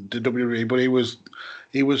in the WWE, but he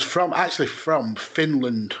was from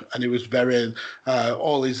Finland, and he was very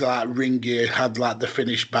all his like ring gear had like the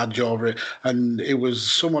Finnish badge over it, and it was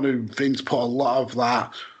someone who Vince put a lot of like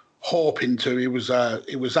hope into. He was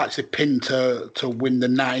actually pinned to win the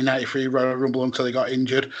 1993 Royal Rumble until he got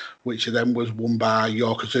injured, which then was won by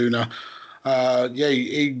Yokozuna.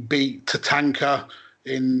 He beat Tatanka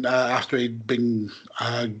in after he'd been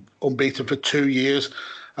unbeaten for 2 years.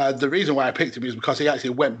 The reason why I picked him is because he actually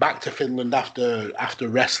went back to Finland after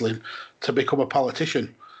wrestling to become a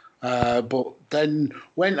politician, but then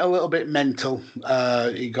went a little bit mental.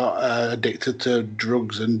 He got addicted to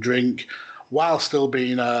drugs and drink while still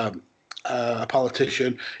being a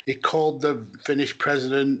politician. He called the Finnish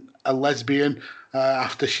president a lesbian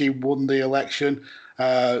after she won the election.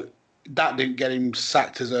 That didn't get him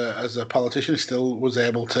sacked as a politician. He still was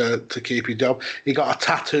able to keep his job. He got a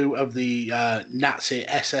tattoo of the Nazi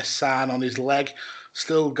SS sign on his leg.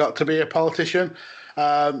 Still got to be a politician.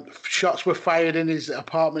 Shots were fired in his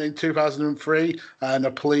apartment in 2003, and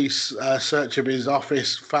a police search of his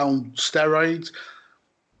office found steroids.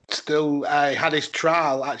 Still had his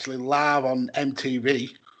trial actually live on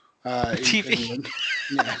MTV. TV?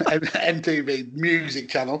 MTV music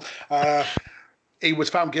channel. He was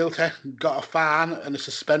found guilty, got a fine and a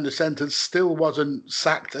suspended sentence. Still wasn't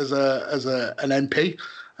sacked as an MP,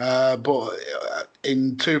 but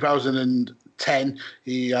in 2010,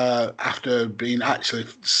 he after being actually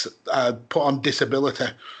put on disability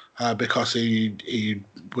because he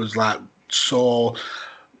was like so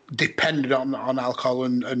dependent on alcohol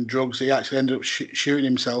and drugs, he actually ended up shooting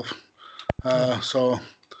himself. So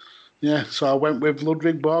I went with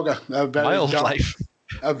Ludwig Borger. Wild life.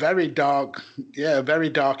 A very dark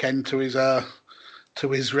end to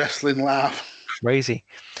his wrestling life. Crazy.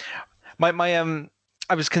 I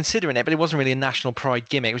was considering it, but it wasn't really a national pride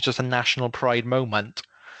gimmick. It was just a national pride moment.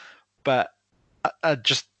 But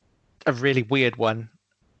just a really weird one.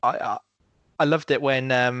 I loved it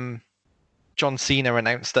when John Cena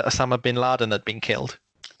announced that Osama bin Laden had been killed.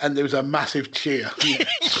 And there was a massive cheer. Yeah.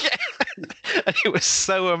 And it was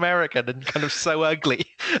so American and kind of so ugly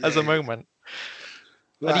as a moment.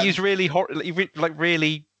 And he used really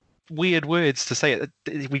really weird words to say it.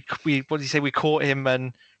 We what did he say? We caught him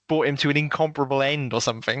and brought him to an incomparable end or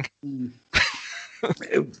something.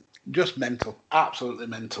 Just mental, absolutely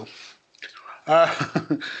mental.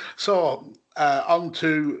 So on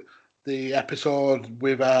to the episode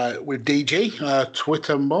with DG,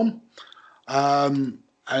 Twitter Mum, and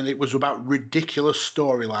it was about ridiculous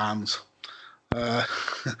storylines.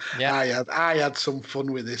 Yeah. I had some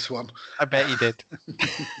fun with this one. I bet you did.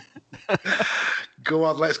 Go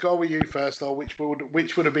on, let's go with you first, though. Which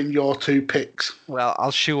would have been your two picks? Well,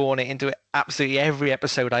 I'll shoehorn it into absolutely every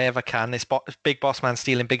episode I ever can. This Big Boss Man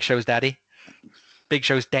stealing Big Show's daddy. Big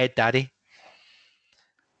Show's dead daddy.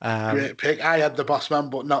 Great pick. I had the Boss Man,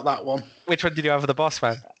 but not that one. Which one did you have for the Boss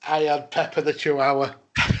Man? I had Pepper the Chihuahua.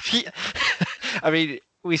 I mean,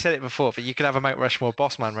 we said it before, but you could have a Mount Rushmore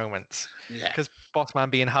Boss Man moments. Yeah. Because Boss Man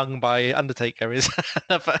being hung by Undertaker is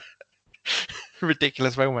another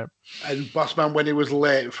ridiculous moment. And Boss Man when he was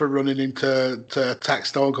late for running into to attack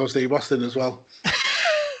Stone Cold Steve Austin as well.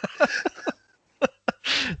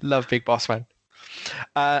 Love Big Boss Man.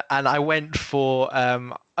 And I went for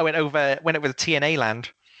went over to TNA land.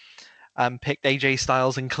 Picked AJ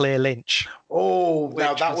Styles and Claire Lynch. Oh,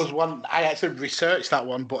 now that was one I actually researched that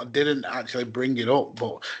one, but I didn't actually bring it up.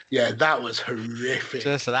 But yeah, that was horrific.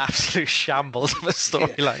 Just an absolute shambles of a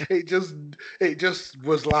storyline. It just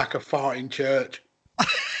was like a fart in church.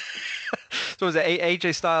 So was it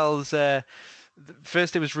AJ Styles?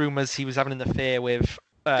 First, there was rumors he was having an affair with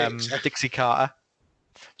Dixie Carter,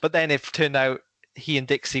 but then it turned out he and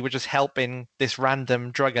Dixie were just helping this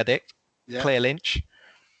random drug addict, Claire Lynch.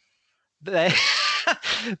 Then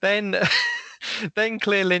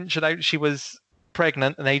Claire Lynch announced she was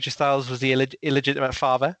pregnant and AJ Styles was the illegitimate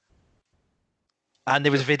father. And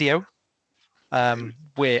there was video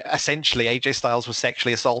where essentially AJ Styles was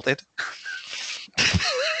sexually assaulted.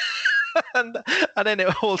 and then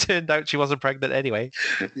it all turned out she wasn't pregnant anyway.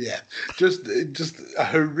 Yeah, just a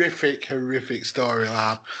horrific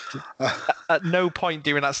storyline. At no point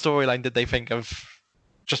during that storyline did they think of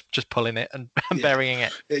just pulling it and burying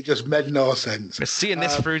it. It just made no sense. We're seeing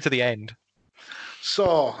this through to the end.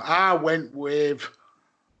 So I went with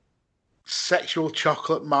Sexual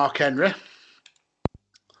Chocolate Mark Henry.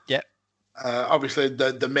 Yep. Obviously,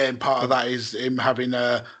 the main part of that is him having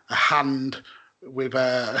a hand with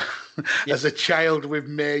as a child with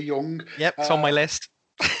Mae Young. Yep, it's on my list.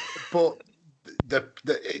 But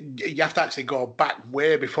you have to actually go back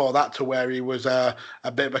way before that to where he was a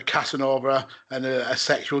bit of a Casanova and a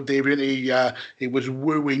sexual deviant. He was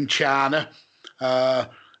wooing China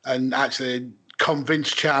and actually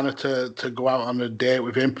convinced China to go out on a date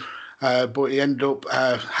with him. But he ended up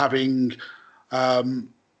having an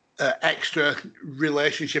extra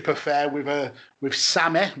relationship affair with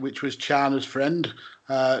Sammy, which was China's friend,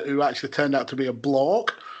 who actually turned out to be a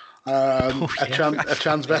bloke. A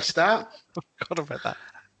transvestite. Forgot about that.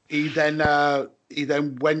 He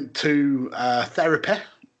then went to therapy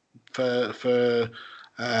for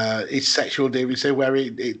his sexual deviancy, where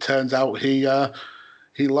it turns out he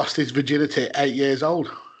lost his virginity at 8 years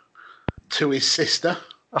old to his sister,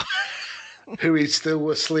 who he still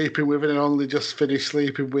was sleeping with and only just finished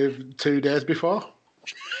sleeping with 2 days before.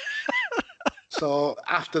 So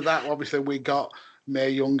after that, obviously, we got Mae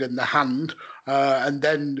Young and the hand, and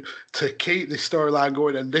then to keep this storyline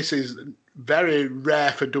going, and this is very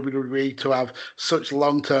rare for WWE to have such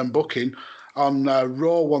long-term booking, on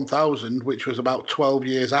Raw 1000, which was about 12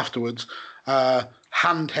 years afterwards,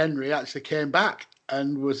 Hand Henry actually came back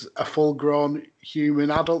and was a full-grown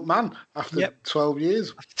human adult man after 12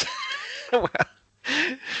 years. Well,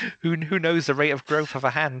 who knows the rate of growth of a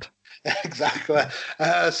hand? Exactly.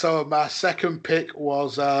 So my second pick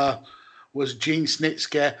was Gene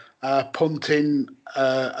Snitsky punting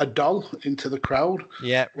a doll into the crowd.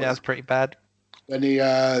 Yeah, that's pretty bad. When he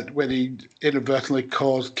inadvertently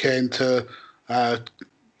caused Kane to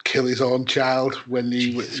kill his own child when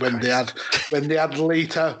they had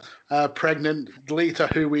Lita pregnant, Lita,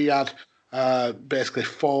 who he had basically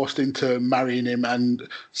forced into marrying him and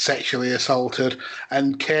sexually assaulted,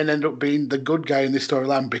 and Kane ended up being the good guy in this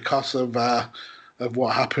storyline because of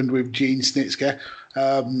what happened with Gene Snitsky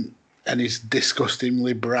and his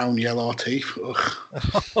disgustingly brown yellow teeth.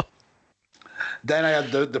 Then I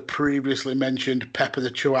had the previously mentioned Pepper the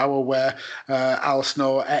Chihuahua, where Al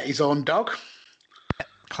Snow ate his own dog.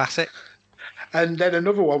 Classic. And then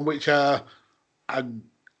another one, which I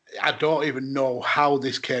don't even know how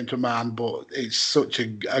this came to mind, but it's such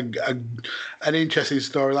an interesting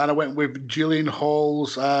storyline. I went with Gillian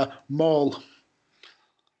Hall's Mole.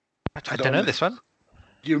 I don't know this one.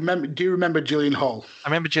 Do you remember Gillian Hall? I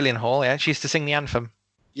remember Gillian Hall, yeah. She used to sing the anthem.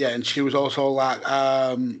 Yeah, and she was also like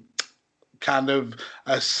kind of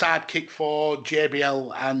a sidekick for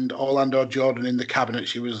JBL and Orlando Jordan in the cabinet.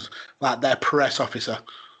 She was like their press officer.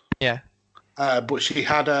 Yeah. But she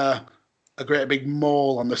had a great big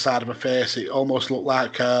mole on the side of her face. It almost looked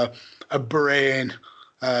like a brain,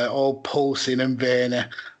 all pulsing and veiny.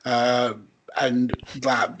 and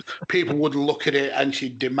like people would look at it, and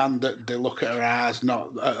she'd demand that they look at her eyes,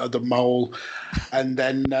 not at the mole. And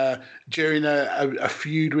then during a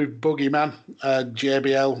feud with Boogeyman,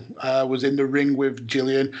 JBL was in the ring with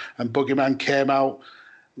Jillian, and Boogeyman came out,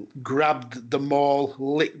 grabbed the mole,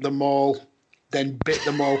 licked the mole, then bit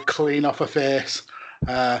the mole clean off her face.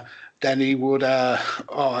 Then he would, and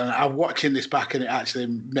I'm watching this back and it actually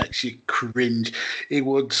makes you cringe. He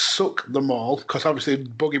would suck the mole, because obviously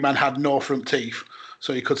Boogeyman had no front teeth,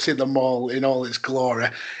 so you could see the mole in all its glory.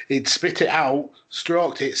 He'd spit it out,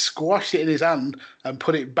 stroked it, squashed it in his hand, and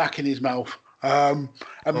put it back in his mouth.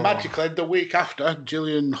 Magically, the week after,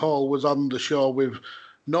 Gillian Hall was on the show with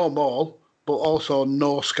no mole, but also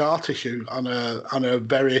no scar tissue on a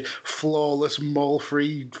very flawless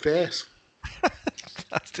mole-free face.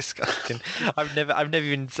 That's disgusting. I've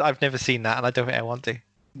never seen that, and I don't think I want to.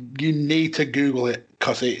 You need to Google it,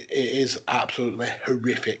 because it is absolutely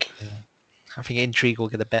horrific. Yeah. I think intrigue will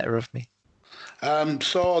get the better of me.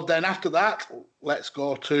 So then after that, let's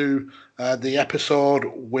go to the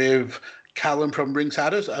episode with Callum from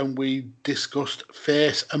Ringsiders, and we discussed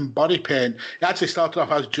face and body paint. It actually started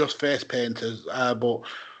off as just face painters, but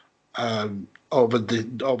over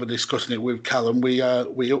discussing it with Callum, we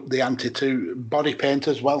upped the ante to body paint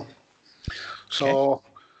as well. So,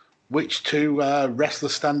 which two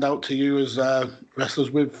wrestlers stand out to you as wrestlers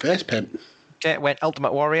with face paint? Okay, went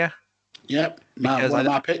Ultimate Warrior. Yep, one of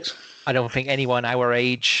my picks. I don't think anyone our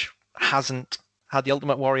age hasn't had the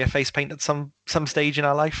Ultimate Warrior face paint at some stage in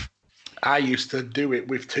our life. I used to do it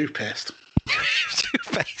with toothpaste.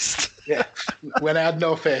 Toothpaste? Yeah. When I had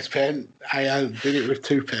no face paint, I did it with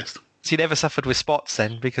toothpaste. So you never suffered with spots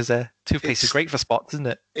then, because toothpaste is great for spots, isn't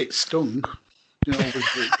it? It stung. You know,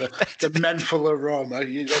 with the menthol aroma,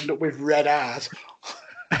 you end up with red eyes.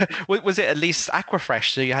 Was it at least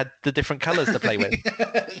Aquafresh, so you had the different colours to play with?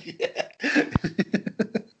 Yeah.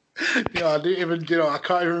 I didn't even, I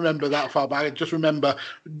can't even remember that far back. I just remember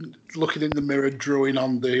looking in the mirror, drawing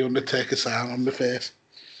on the Undertaker sign on my face.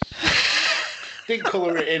 Didn't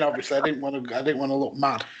colour it in, obviously. I didn't want to look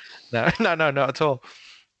mad. No, not at all.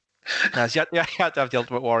 No, so you had to have the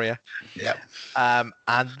Ultimate Warrior. Yeah.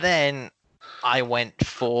 And then I went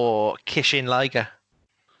for Kishin Liger.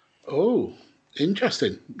 Oh,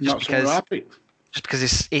 interesting. Not so happy. Just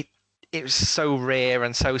because it was so rare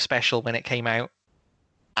and so special when it came out,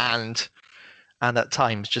 and at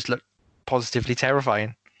times just looked positively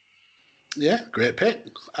terrifying. Yeah, great pick.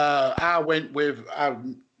 I went with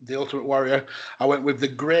the Ultimate Warrior. I went with the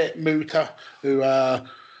Great Muta, who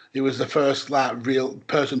he was the first real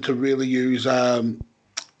person to really use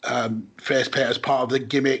face paint as part of the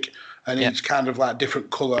gimmick, and each kind of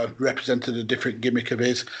different colour represented a different gimmick of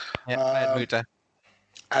his. Yeah, Muta.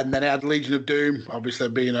 And then I had Legion of Doom. Obviously,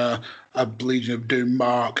 being a Legion of Doom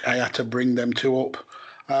mark, I had to bring them two up.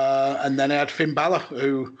 And then I had Finn Balor,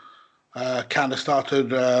 who kind of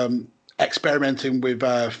started experimenting with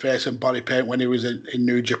face and body paint when he was in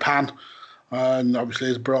New Japan. And obviously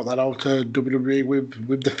has brought that out to WWE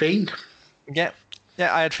with The Fiend. Yeah,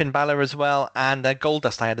 I had Finn Balor as well, and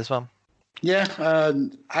Goldust I had as well. Yeah,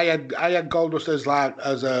 I had Goldust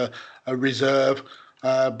as a reserve,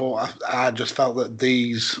 but I just felt that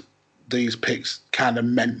these picks kind of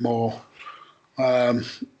meant more.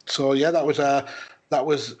 So yeah, that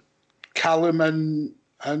was Callum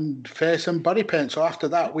and face and body paint. So after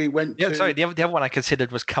that, we went. Yeah, sorry. The other one I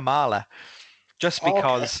considered was Kamala, just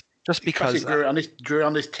because. Okay. Just because he drew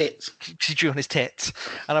on his tits. She drew on his tits,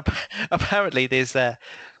 and apparently there's a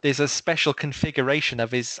special configuration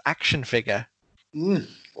of his action figure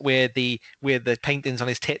where the paintings on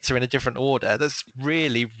his tits are in a different order. That's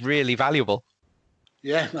really, really valuable.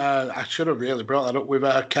 Yeah, I should have really brought that up with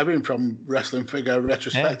Kevin from Wrestling Figure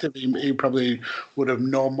Retrospective. Yeah. He probably would have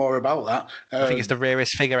known more about that. I think it's the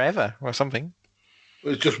rarest figure ever, or something.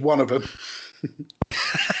 It's just one of them.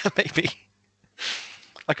 Maybe.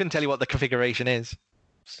 I couldn't tell you what the configuration is.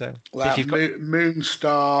 So, if you've got Moon,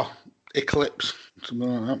 Star, Eclipse, something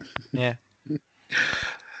like that. Yeah.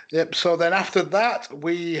 Yep. So then after that,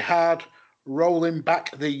 we had rolling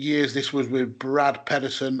back the years. This was with Brad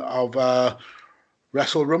Pedersen of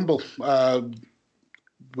Wrestle Rumble,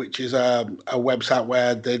 which is a website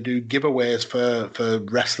where they do giveaways for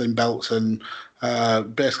wrestling belts, and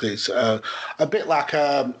basically it's a bit like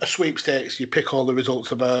a sweepstakes. You pick all the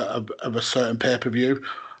results of a certain pay-per-view,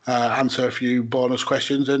 answer a few bonus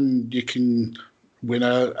questions, and you can win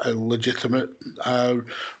a legitimate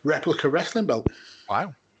replica wrestling belt.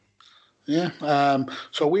 Wow. Yeah.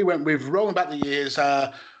 So we went with rolling back the years.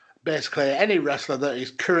 Basically, any wrestler that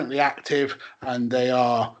is currently active and they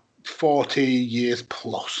are 40 years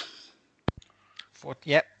plus.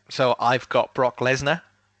 Yep. So I've got Brock Lesnar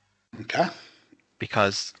Okay.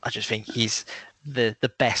 because I just think he's the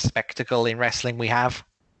best spectacle in wrestling we have.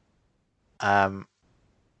 I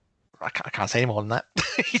can't say any more than that.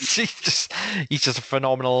 he's just a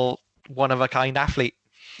phenomenal, one of a kind athlete.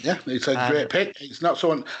 Yeah, it's a great pick. It's not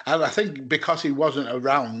someone, and I think because he wasn't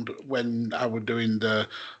around when I was doing the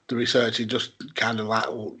research, he just kind of like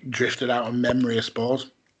drifted out of memory, I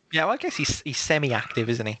suppose. Yeah, well, I guess he's semi-active,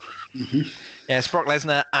 isn't he? Mm-hmm. Yeah, it's Brock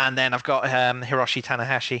Lesnar, and then I've got Hiroshi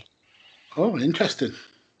Tanahashi. Oh, interesting.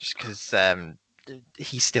 Just because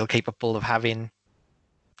he's still capable of having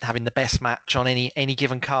the best match on any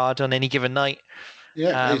given card on any given night.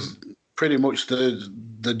 Yeah, he's pretty much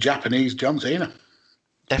the Japanese John Cena.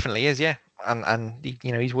 Definitely is, yeah, and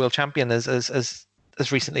he's world champion as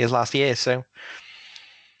recently as last year. So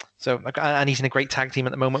and he's in a great tag team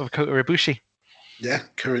at the moment with Kota Ibushi. Yeah,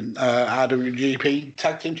 current IWGP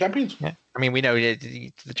tag team champions. Yeah, I mean we know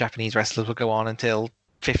the Japanese wrestlers will go on until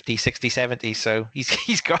 50, 60, 70. So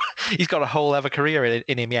he's got a whole other career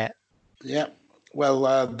in him yet. Yeah.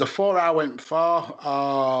 Well, the four I went for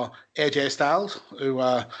are AJ Styles, who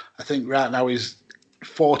I think right now is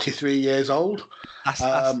 43 years old.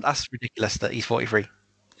 That's ridiculous that he's 43.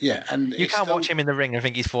 Yeah, and you can't watch him in the ring and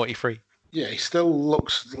think he's 43. Yeah, he still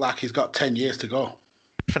looks like he's got 10 years to go.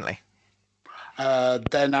 Definitely.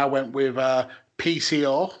 Then I went with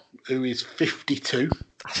PCO, who is 52.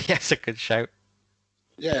 Yeah, it's a good shout.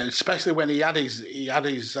 Yeah, especially when he had his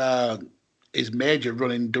major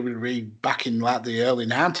run in WWE back in like the early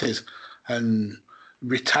 90s and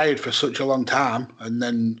retired for such a long time, and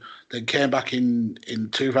then came back in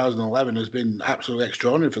 2011 has been absolutely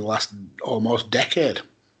extraordinary for the last almost decade.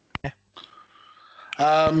 Yeah.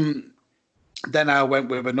 Then I went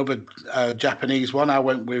with another Japanese one. I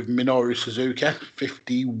went with Minoru Suzuki,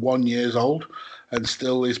 51 years old, and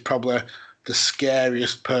still is probably the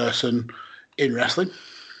scariest person in wrestling.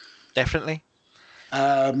 Definitely.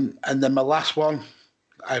 And then my last one,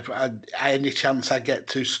 any chance I get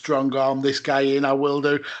to strong arm this guy in, I will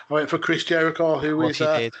do. I went for Chris Jericho, who is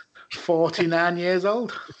 49 years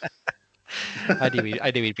old. I knew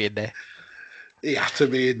he'd be in there. He had to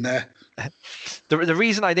be in there. The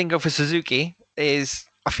reason I didn't go for Suzuki is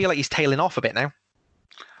I feel like he's tailing off a bit now.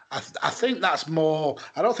 I think that's more.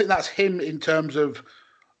 I don't think that's him in terms of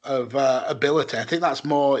ability. I think that's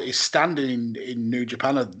more his standing in New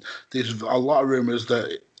Japan. There's a lot of rumours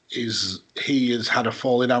that he has had a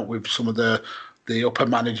falling out with some of the upper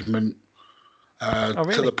management.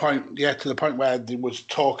 Really? To the point where there was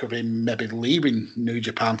talk of him maybe leaving New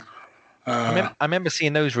Japan. I remember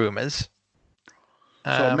seeing those rumours.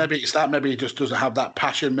 So maybe it's that. Maybe he just doesn't have that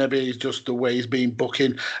passion. Maybe it's just the way he's been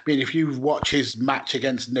booking. I mean, if you watch his match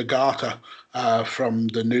against Nagata from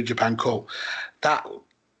the New Japan Cup, that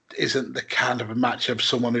isn't the kind of a match of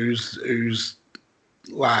someone who's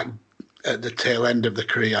like at the tail end of the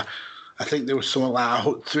career. I think there was something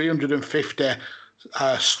like 350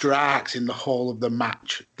 strikes in the whole of the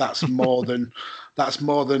match. That's more than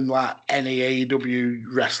like any AEW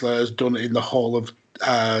wrestler has done in the whole of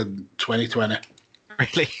 2020.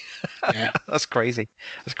 Really? Yeah, that's crazy.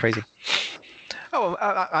 Oh,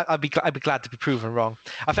 I'd be glad to be proven wrong.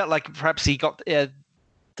 I felt like perhaps he got the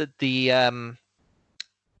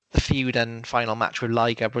feud and final match with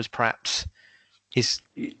Liger was perhaps his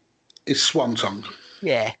swan song.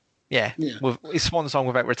 Yeah. With his swan song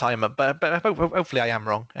without retirement. But hopefully I am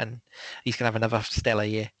wrong, and he's gonna have another stellar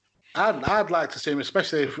year. I'd like to see him,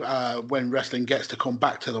 especially if, when wrestling gets to come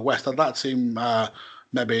back to the West. I'd like to see him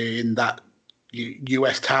maybe in that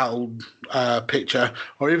US title picture,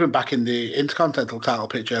 or even back in the Intercontinental title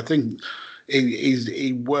picture. I think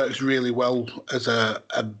he works really well as a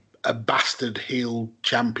bastard heel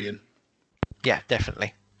champion. Yeah,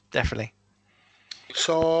 definitely.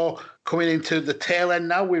 So coming into the tail end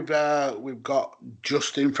now, we've got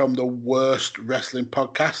Justin from the Worst Wrestling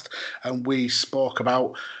Podcast, and we spoke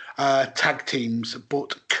about tag teams,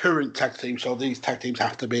 but current tag teams. So these tag teams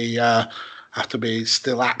have to be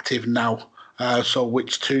still active now. So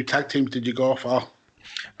which two tag teams did you go for?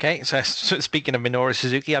 Okay, so speaking of Minoru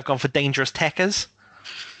Suzuki, I've gone for Dangerous Tekkers.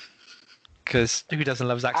 Because who doesn't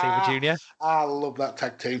love Zack Sabre Jr.? I love that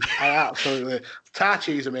tag team. I absolutely.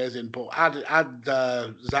 Tachi's amazing, but add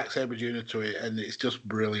Zack Sabre Jr. to it, and it's just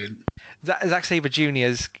brilliant. Zack Sabre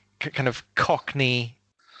Jr.'s kind of cockney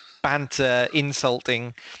banter,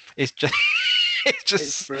 insulting, is just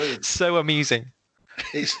it's so amusing.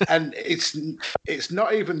 It's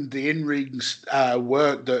not even the in-ring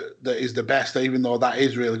work that is the best, even though that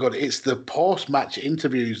is really good. It's the post-match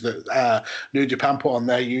interviews that New Japan put on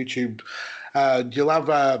their YouTube. You'll have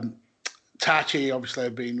Tachi obviously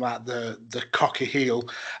being like the cocky heel,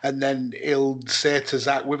 and then he'll say to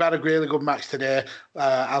Zach, "We've had a really good match today.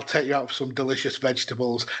 I'll take you out for some delicious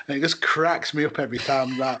vegetables." And it just cracks me up every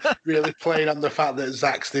time. That really playing on the fact that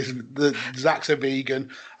Zach's a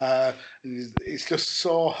vegan. It's just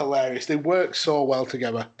so hilarious. They work so well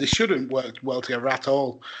together. They shouldn't work well together at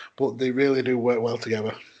all, but they really do work well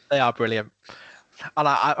together. They are brilliant, and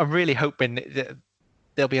I'm really hoping that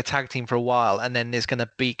they'll be a tag team for a while, and then there's going to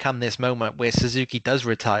become this moment where Suzuki does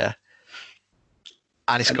retire,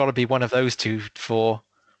 and it's got to be one of those two for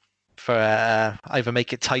either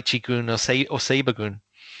make it Taichi-gun or Saber-gun.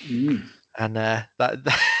 And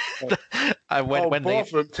when both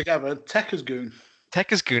of them together, Tekka's-gun.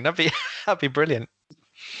 Tekka's-gun, that'd be brilliant.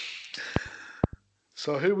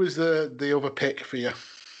 So who was the other pick for you?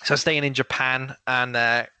 So staying in Japan, and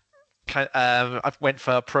I went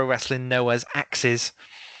for Pro Wrestling Noah's Axes,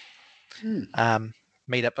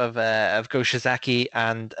 made up of Go Shizaki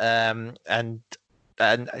and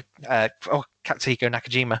Katsuhiko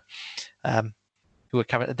Nakajima, who are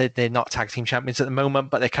currently they're not tag team champions at the moment,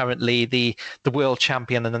 but they're currently the world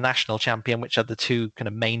champion and the national champion, which are the two kind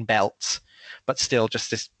of main belts, but still just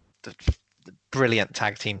this brilliant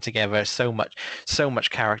tag team together. So much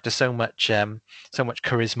character, so much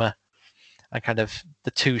charisma. And kind of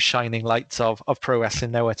the two shining lights of Pro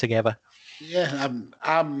Wrestling Noah together. Yeah,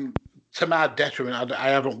 I'm to my detriment, I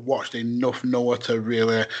haven't watched enough Noah to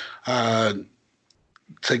really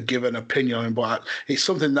to give an opinion on him, but it's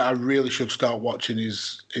something that I really should start watching.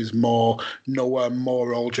 Is more Noah,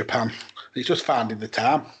 more All Japan. It's just finding the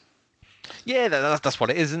time. Yeah, that's what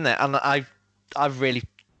it is, isn't it? And I've really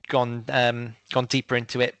gone deeper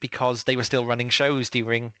into it because they were still running shows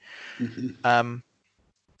during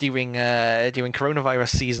during coronavirus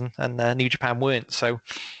season, and New Japan weren't, so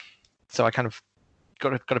I kind of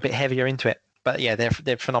got a bit heavier into it. But yeah, they're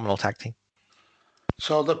a phenomenal tag team.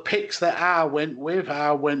 So the picks that I went with,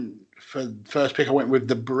 for the first pick, I went with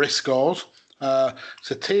the Briscoes. It's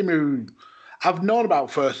a team who I've known about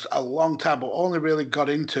for a long time, but only really got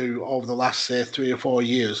into over the last, say, 3 or 4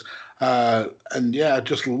 years. And yeah, I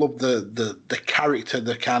just love the character,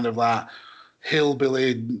 the kind of like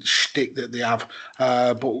hillbilly shtick that they have.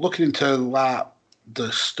 But looking into like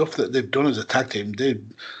the stuff that they've done as a tag team, they're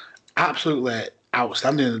absolutely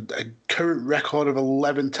outstanding. A current record of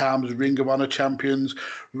 11 times Ring of Honor champions,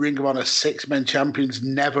 Ring of Honor 6-men champions,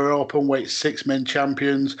 never openweight 6-men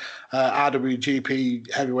champions,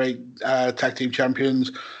 RWGP heavyweight tag team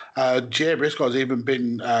champions. Jay Briscoe has even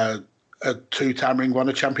been a 2-time Ring of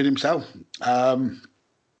Honor champion himself.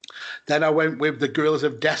 Then I went with the Guerrillas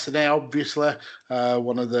of Destiny, obviously,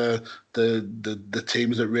 one of the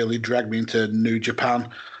teams that really dragged me into New Japan.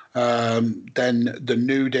 Then the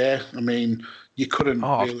New Day. I mean, you couldn't.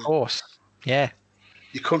 Oh, really, of course, yeah.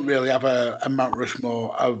 You couldn't really have a Mount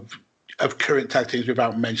Rushmore of current tag teams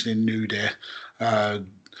without mentioning New Day. They're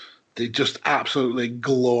just absolutely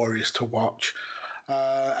glorious to watch.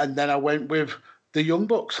 And then I went with the Young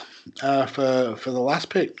Bucks for the last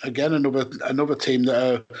pick. Again, another team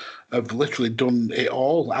that have literally done it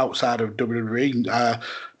all outside of WWE.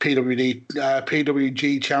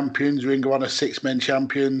 PWG champions, Ring of Honor 6-men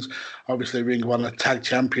champions, obviously Ring of Honor tag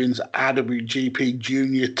champions, RWGP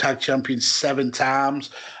junior tag champions 7 times.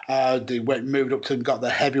 They moved up to and got the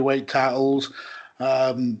heavyweight titles.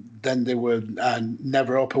 Then they were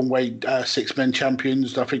never open weight 6-men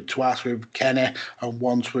champions, I think twice with Kenny and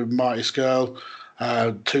once with Marty Scurll.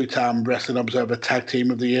 2-time Wrestling Observer Tag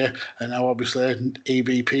Team of the Year, and now obviously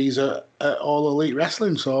EVPs at All Elite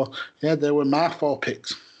Wrestling. So yeah, they were my 4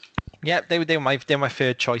 picks. Yeah, they were my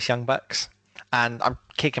third choice, Young Bucks, and I'm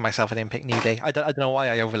kicking myself I didn't pick New Day. I don't know why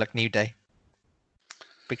I overlooked New Day,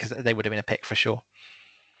 because they would have been a pick for sure.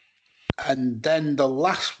 And then the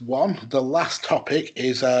last topic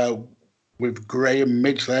is with Graham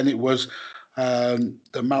Midgley, and it was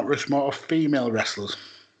the Mount Rushmore of female wrestlers.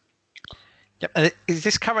 Yep. And is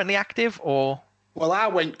this currently active or? Well, I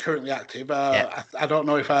went currently active. Yeah. I don't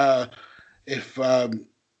know if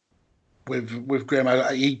with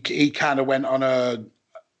Graham, he kind of went on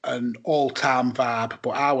an all-time vibe,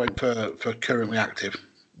 but I went for currently active.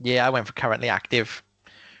 Yeah, I went for currently active.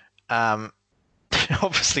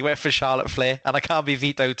 Obviously went for Charlotte Flair, and I can't be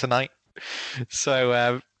vetoed tonight.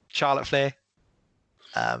 So Charlotte Flair,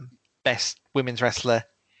 best women's wrestler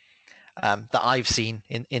that I've seen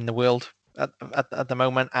in the world at the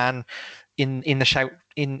moment, and in the shout,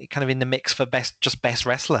 in kind of in the mix for best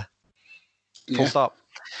wrestler. Full stop.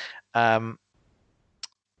 And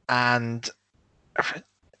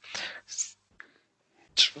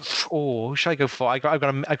who should I go for? I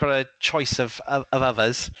got a choice of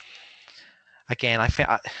others. Again, I think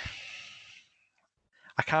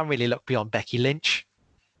I can't really look beyond Becky Lynch.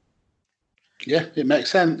 Yeah, it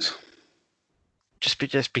makes sense. Just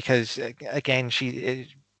because, again, she's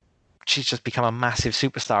just become a massive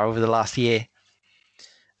superstar over the last year,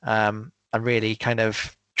 and really kind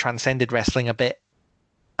of transcended wrestling a bit,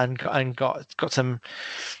 and got some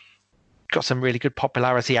really good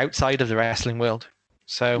popularity outside of the wrestling world.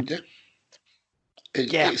 So. Yeah.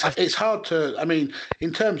 It's hard to. I mean,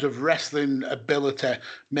 in terms of wrestling ability,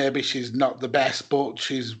 maybe she's not the best, but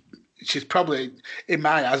she's probably, in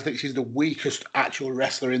my eyes, I think she's the weakest actual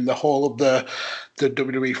wrestler in the whole of the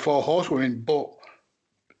WWE Four Horsewomen. But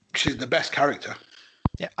she's the best character.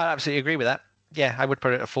 Yeah, I absolutely agree with that. Yeah, I would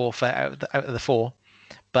put it a 4 out of the 4,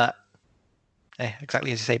 but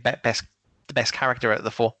exactly as you say, the best character out of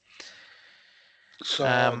the 4. So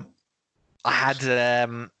I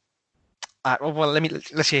had. Well,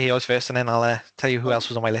 let's hear yours first, and then I'll tell you who else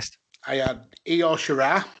was on my list. I had Io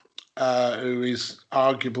Shirai, who is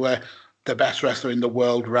arguably the best wrestler in the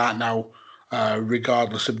world right now,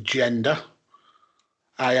 regardless of gender.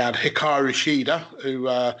 I had Hikaru Shida, who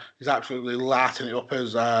is absolutely lighting it up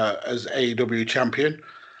as AEW champion.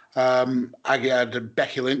 I had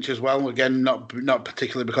Becky Lynch as well. Again, not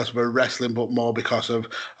particularly because of her wrestling, but more because of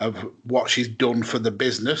what she's done for the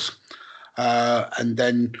business. And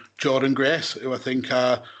then Jordynne Grace, who I think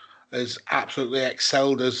has absolutely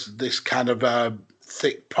excelled as this kind of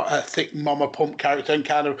thick mama pump character, and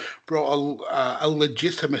kind of brought a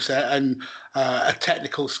legitimacy and a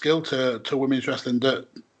technical skill to women's wrestling that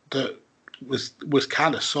was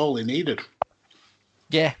kind of sorely needed.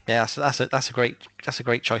 Yeah. So that's a great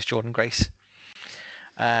choice, Jordynne Grace.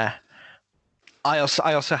 I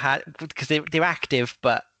also had, because they're active,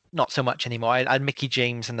 but not so much anymore. I had Mickie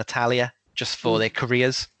James and Natalya, just for their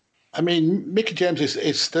careers. I mean, Mickie James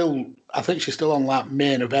is still, I think she's still on that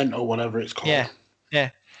main event or whatever it's called. Yeah.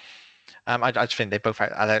 I just think they both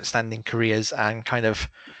had outstanding careers and kind of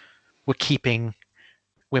were keeping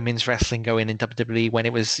women's wrestling going in WWE when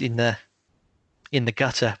it was in the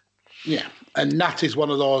gutter. Yeah, and Nat is one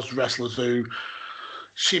of those wrestlers who,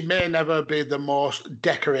 she may never be the most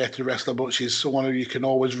decorated wrestler, but she's someone who you can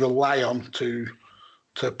always rely on to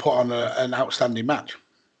put on an outstanding match.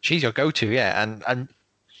 She's your go-to, yeah. And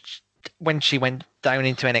when she went down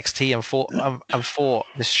into NXT and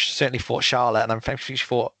certainly fought Charlotte, and I'm thankful she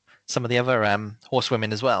fought some of the other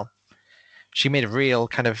horsewomen as well. She made a real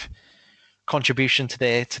kind of contribution to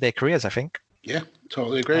their careers, I think. Yeah,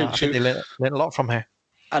 totally agree. I think they learned a lot from her.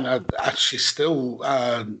 And she's still,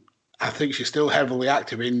 I think she's still heavily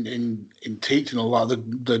active in teaching a lot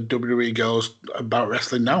of the WWE girls about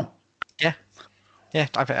wrestling now. Yeah,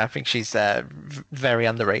 I think she's very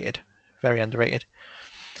underrated. Very underrated.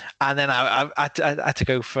 And then I had to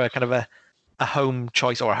go for kind of a home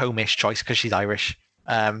choice, or a home-ish choice, because she's Irish.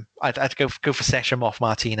 I had to go for Sasha Moff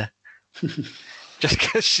Martina. Just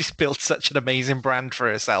because she's built such an amazing brand for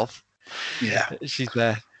herself. Yeah. She's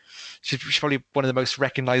probably one of the most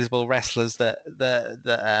recognizable wrestlers that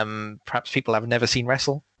perhaps people have never seen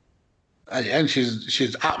wrestle. And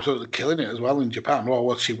she's absolutely killing it as well in Japan. Well,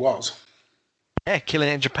 what she was. Yeah, killing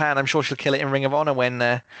it in Japan. I'm sure she'll kill it in Ring of Honor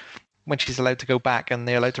when she's allowed to go back and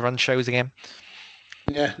they're allowed to run shows again.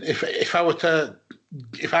 Yeah, if I were to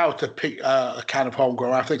pick a kind of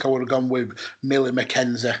homegrown, I think I would have gone with Millie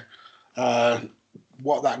McKenzie.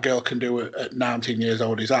 What that girl can do at 19 years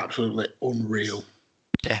old is absolutely unreal.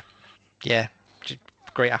 Yeah,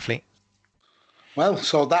 great athlete. Well,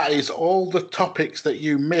 so that is all the topics that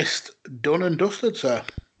you missed done and dusted, sir.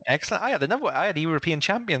 Excellent. I had European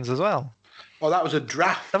champions as well. Oh, that was a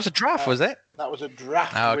draft. That was a draft, was it? That was a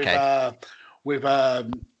draft. Oh, okay. with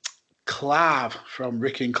Clav from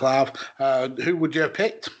Rick and Clav. Who would you have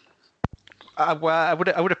picked? Well, I would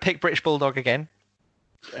have picked British Bulldog again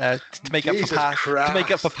to make up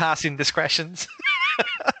for past indiscretions.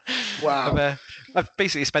 Wow. I've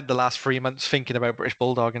basically spent the last 3 months thinking about British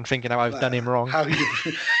Bulldog and thinking how I've done him wrong. How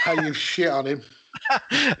you shit on him.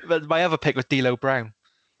 But my other pick was D'Lo Brown,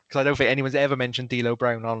 because I don't think anyone's ever mentioned D'Lo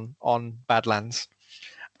Brown on Badlands.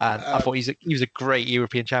 And I thought he was a great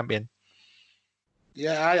European champion.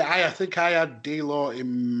 Yeah, I think I had D'Lo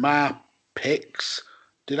in my picks.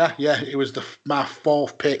 Did I? Yeah, it was my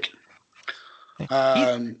fourth pick.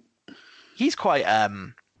 He's quite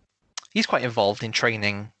involved in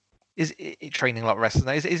training. Is training a lot of wrestlers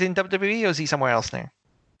now? Is he in WWE or is he somewhere else now?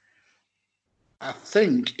 I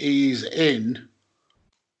think he's in.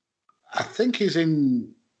 I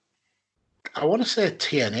want to say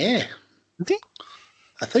TNA. Is he?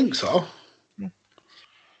 I think so.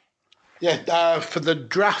 Yeah, for the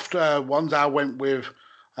draft ones, I went with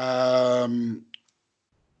William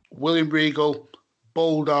Regal,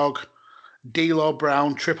 Bulldog, D'Lo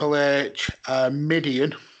Brown, Triple H,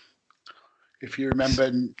 Midian. If you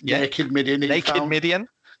remember, Naked Midian. Naked Midian.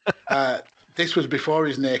 This was before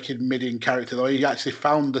his Naked Midian character, though. He actually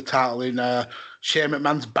found the title in Shane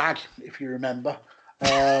McMahon's bag, if you remember.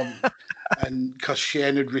 And because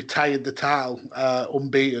Shane had retired the title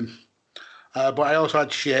unbeaten. But I also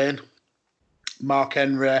had Shane, Mark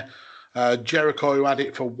Henry, Jericho, who had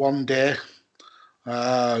it for one day.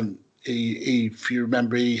 If you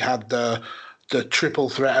remember, he had the triple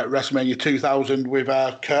threat at WrestleMania 2000 with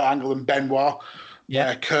Kurt Angle and Benoit.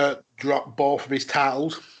 Yeah, Kurt dropped both of his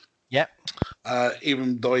titles. Yep.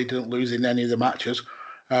 Even though he didn't lose in any of the matches,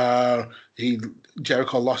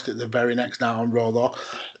 Jericho lost it the very next night on Raw. Though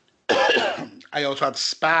I also had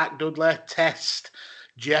Spark Dudley, Test,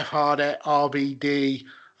 Jeff Hardy, RVD,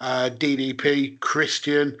 DDP,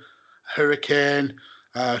 Christian, Hurricane,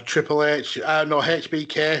 Triple H.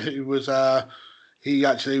 HBK. Who was he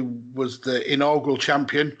actually was the inaugural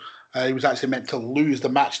champion. He was actually meant to lose the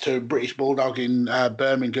match to British Bulldog in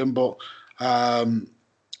Birmingham, but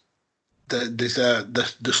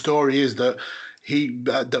the story is that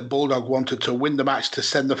that Bulldog wanted to win the match to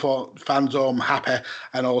send the fans home happy,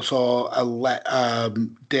 and also let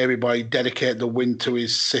Davey Boy dedicate the win to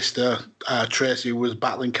his sister Tracy, who was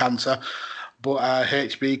battling cancer. But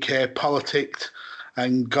HBK politicked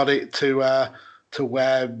and got it to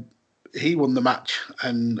where he won the match,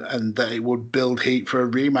 and that it would build heat for a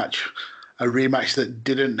rematch that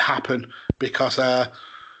didn't happen because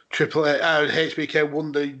HBK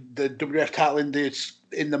won the WF title in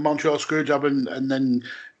the Montreal Screwjob and then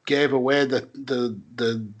gave away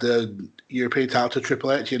the European title to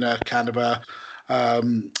Triple H in a kind of a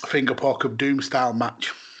finger poke of doom style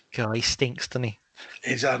match. God, he stinks, doesn't he?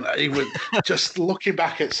 He was just looking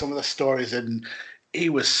back at some of the stories, and he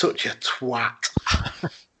was such a twat.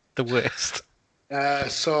 The worst.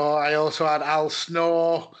 So I also had Al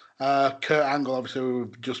Snow, Kurt Angle, obviously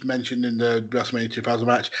we've just mentioned in the WrestleMania 2000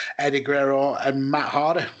 match, Eddie Guerrero, and Matt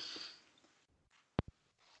Hardy.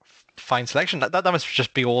 Fine selection. That must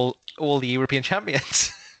just be all the European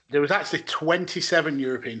champions. There was actually 27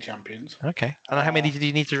 European champions. Okay. And how many did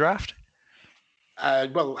you need to draft?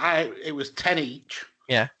 It was 10 each.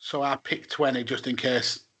 Yeah. So I picked 20 just in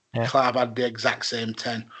case Clive had the exact same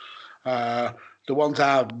 10. The ones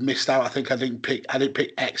I missed out, I didn't pick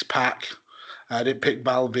X-Pac. I didn't pick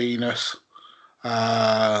Val Venus.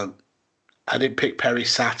 I didn't pick Perry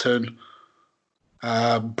Saturn.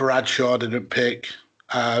 Bradshaw I didn't pick.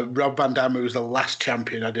 Rob Van Dam, who was the last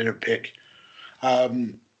champion, I didn't pick.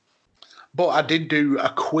 But I did do a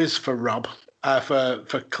quiz for Rob,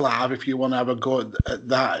 for Clive, if you want to have a go at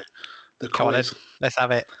that. The quiz. Let's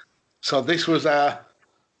have it. So this was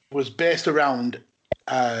based around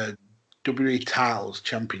WWE titles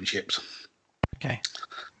championships. Okay.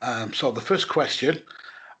 So the first question,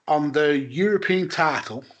 on the European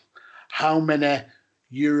title, how many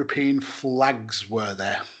European flags were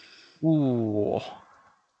there? Ooh.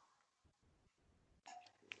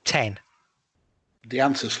 10. The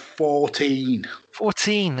answer's 14.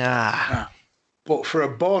 14. But for a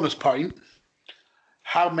bonus point,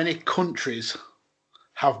 how many countries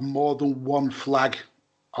have more than one flag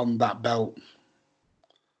on that belt?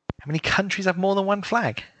 How many countries have more than one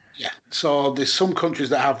flag? Yeah. So there's some countries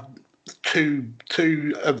that have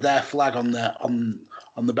two of their flag on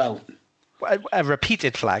the belt. A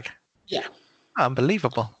repeated flag? Yeah.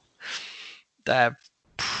 Unbelievable.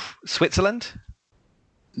 Switzerland?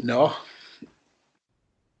 No.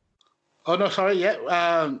 Oh, no, sorry,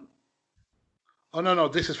 yeah. No,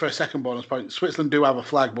 this is for a second bonus point. Switzerland do have a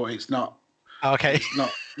flag, but it's not. Okay. It's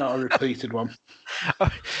not a repeated one.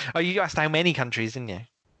 Oh, you asked how many countries, didn't you,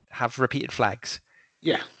 have repeated flags?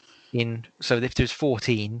 Yeah. So if there's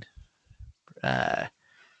 14, let's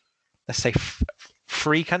say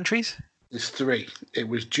 3 countries? There's 3. It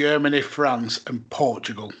was Germany, France, and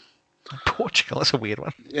Portugal. Portugal, that's a weird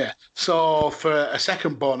one. Yeah. So for a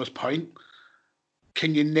second bonus point,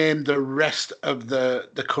 can you name the rest of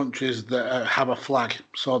the countries that have a flag?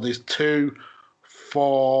 So there's 2,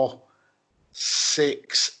 4,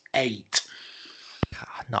 6, 8.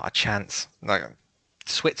 Not a chance. Like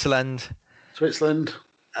Switzerland.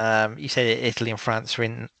 You said Italy and France were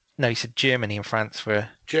in. No, you said Germany and France were.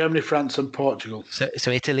 Germany, France, and Portugal. So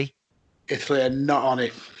Italy. Italy are not on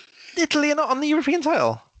it. Italy are not on the European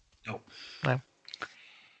title. No.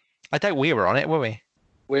 I doubt we were on it, were we?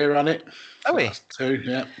 We're on it. Are we? That's 2,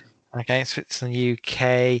 yeah. Okay, Switzerland,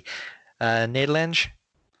 UK, Netherlands.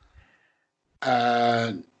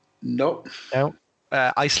 Nope. No.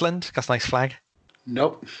 Iceland. That's a nice flag.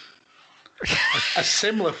 Nope. A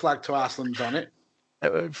similar flag to Iceland's on it.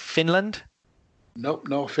 Finland. Nope,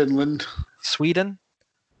 no Finland. Sweden.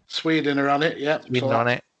 Sweden are on it, yeah. Sweden on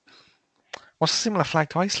it. What's a similar flag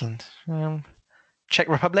to Iceland? Czech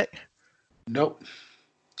Republic? Nope.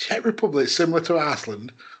 Czech Republic, similar to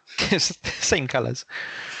Iceland. Same colours.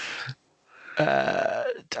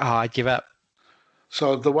 I give up.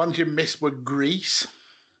 So the ones you missed were Greece.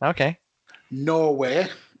 Okay. Norway.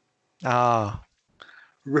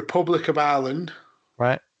 Republic of Ireland.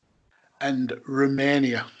 Right. And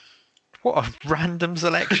Romania. What a random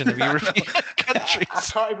selection of European countries. I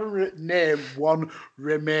can't even name one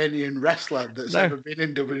Romanian wrestler that's ever been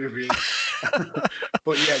in WWE.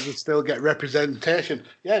 But yeah, you still get representation.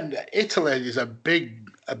 Yeah, and Italy is a big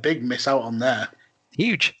miss out on there.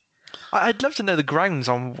 Huge. I'd love to know the grounds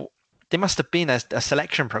on. There must have been a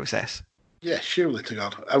selection process. Yeah, surely to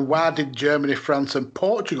God. And why did Germany, France, and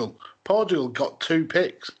Portugal? Portugal got 2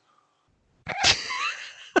 picks.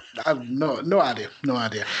 I've no idea.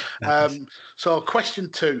 So question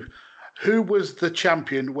 2. Who was the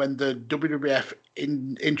champion when the WWF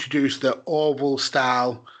introduced the oval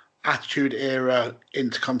style Attitude Era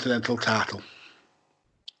Intercontinental title?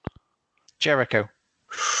 Jericho.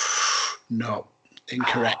 No,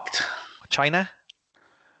 incorrect. China?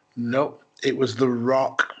 No, it was The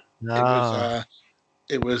Rock. No.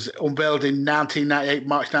 It was unveiled in March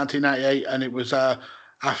 1998, and it was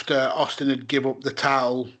after Austin had give up the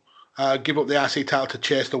IC title to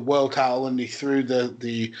chase the world title, and he threw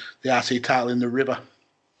the IC title in the river.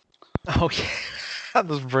 Oh yeah, that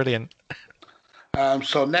was brilliant.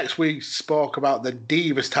 So next we spoke about the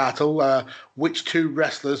Divas title. Which 2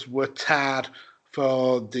 wrestlers were tied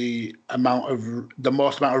for the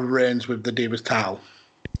most amount of reigns with the Divas title?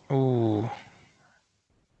 Ooh.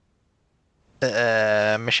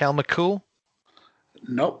 Michelle McCool?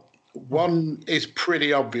 Nope. One is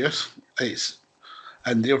pretty obvious.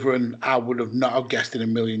 And the other one I would have not have guessed in a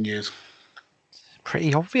million years.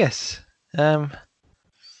 Pretty obvious. Divas.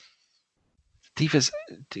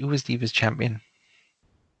 Who was Divas champion?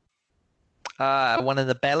 One of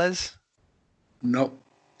the Bellas? Nope.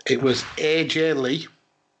 It was AJ Lee.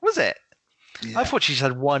 Was it? Yeah. I thought she just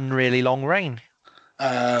had one really long reign.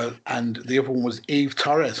 And the other one was Eve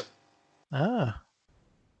Torres. Ah.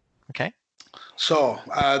 Okay. So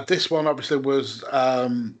this one obviously was,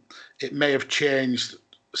 it may have changed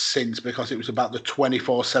since because it was about the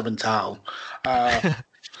 24/7 title.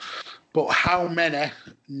 But how many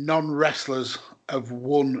non-wrestlers have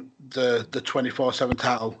won the 24/7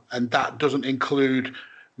 title? And that doesn't include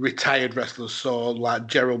retired wrestlers. So like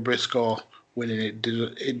Gerald Briscoe winning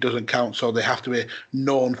it doesn't count. So they have to be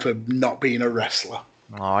known for not being a wrestler.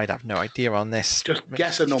 Oh, I'd have no idea on this. Just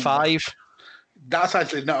guess a number. 5. That's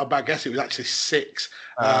actually not a bad guess. It was actually 6.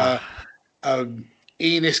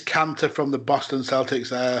 Enos Cantor from the Boston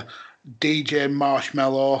Celtics, DJ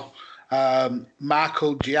Marshmallow,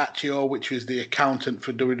 Marco Giacchio, which was the accountant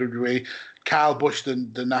for WWE, Kyle Busch, the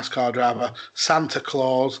NASCAR driver, Santa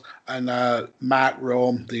Claus, and Mark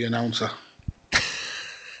Rome, the announcer.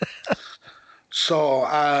 So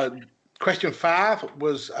question 5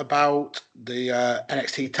 was about the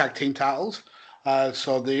NXT Tag Team titles.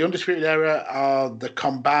 So the Undisputed Era are the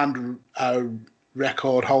combined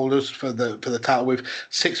record holders for the title with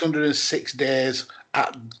 606 days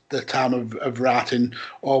at the time of writing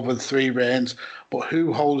over the 3 reigns. But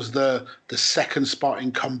who holds the second spot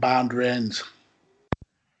in combined reigns?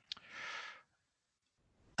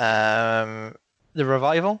 The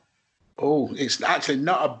Revival? Oh, it's actually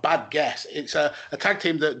not a bad guess. It's a tag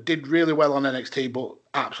team that did really well on NXT, but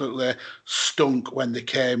absolutely stunk when they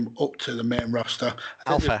came up to the main roster.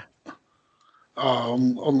 Alpha.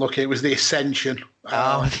 Unlucky. It was the Ascension.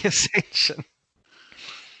 The Ascension.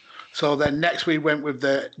 So then next we went with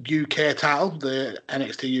the UK title, the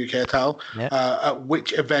NXT UK title. Yep. At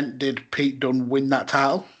which event did Pete Dunne win that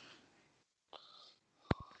title?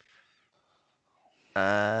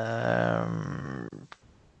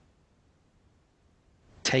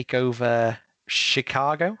 Takeover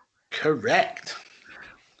Chicago? Correct.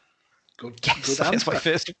 Good answer. That's my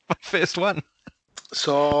first one.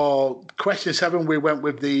 So, question 7, we went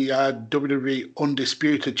with the WWE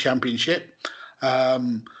Undisputed Championship.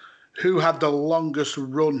 Who had the longest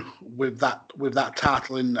run with that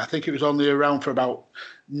title? And I think it was only around for about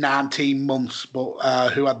 19 months.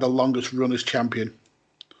 But who had the longest run as champion?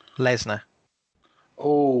 Lesnar.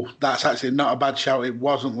 Oh, that's actually not a bad shout. It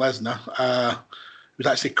wasn't Lesnar. It was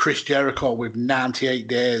actually Chris Jericho with 98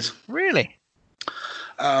 days. Really?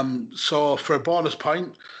 So for a bonus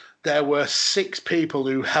point, there were 6 people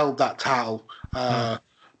who held that title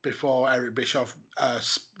before Eric Bischoff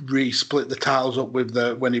re-split the titles up with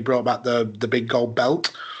when he brought back the big gold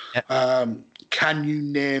belt. Yep. Can you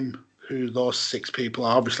name who those 6 people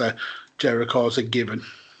are. Obviously, Jericho's a given.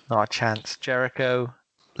 Not a chance. Jericho,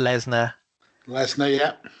 Lesnar, Lesnar,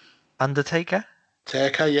 yeah. Undertaker,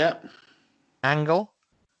 Taker, yeah. Angle.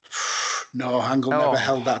 No, Angle never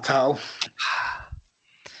held that title.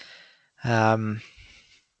 The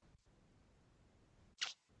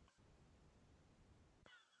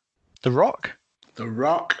Rock. The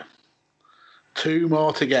Rock. 2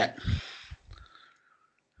 more to get.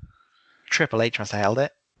 Triple H must have held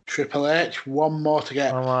it. Triple H, 1 more to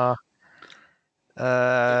get. It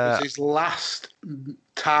was his last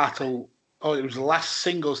title. Oh, it was the last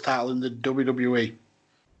singles title in the WWE.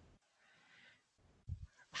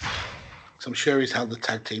 So I'm sure he's held the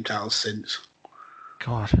tag team titles since.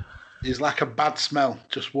 God. He's like a bad smell.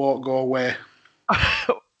 Just won't go away.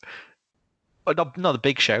 Not the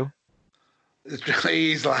Big Show.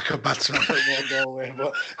 He's like a bad smell that won't go away.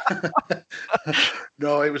 But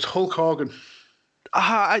no, it was Hulk Hogan.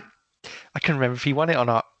 I can't remember if he won it or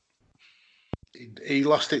not. He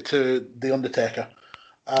lost it to The Undertaker.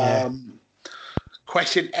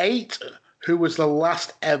 Question 8. Who was the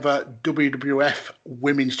last ever WWF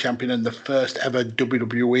Women's Champion and the first ever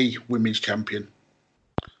WWE Women's Champion?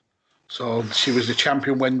 So she was the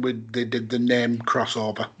champion when they did the name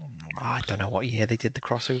crossover. I don't know what year they did the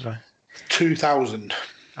crossover. 2000.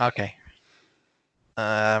 Okay.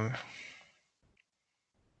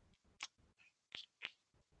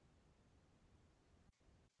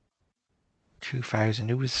 2000.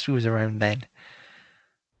 Who was around then?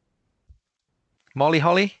 Molly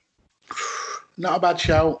Holly? Not a bad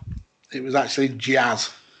shout. It was actually Jazz.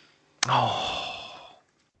 Oh.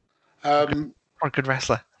 What a good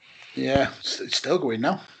wrestler. Yeah, it's still going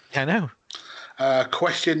now. I know.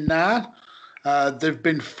 Question 9. There've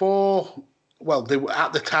been 4. Well,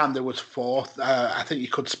 at the time there was 4. I think you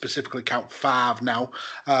could specifically count 5 now.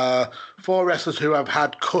 4 wrestlers who have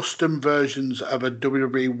had custom versions of a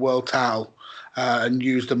WWE World Title and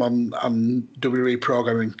used them on WWE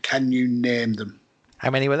programming. Can you name them? How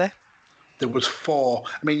many were there? There was 4.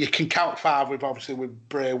 I mean, you can count 5 with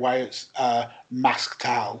Bray Wyatt's mask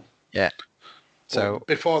title. Yeah. So but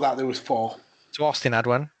before that, there was 4. So Austin had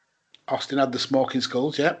one. Austin had the Smoking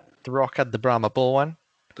Skulls, yeah. The Rock had the Brahma Bull one.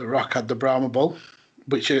 The Rock had the Brahma Bull,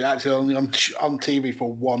 which is actually only on TV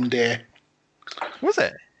for 1 day. Was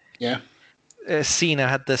it? Yeah. Cena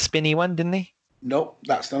had the spinny one, didn't he? Nope,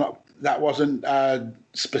 that wasn't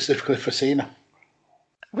specifically for Cena.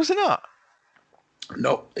 Was it not?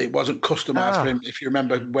 No, it wasn't customized for him. If you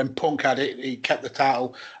remember, when Punk had it, he kept the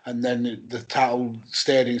title, and then the title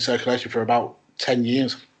stayed in circulation for about 10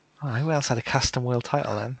 years. Oh, who else had a custom world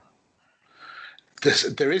title then?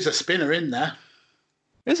 There is a spinner in there.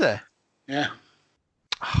 Is there? Yeah.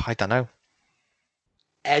 Oh, I don't know.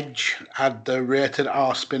 Edge had the Rated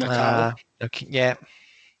R spinner title. Okay, yeah,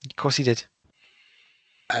 of course he did.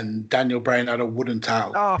 And Daniel Bryan had a wooden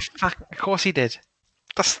title. Oh, fuck, of course he did.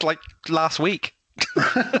 That's like last week.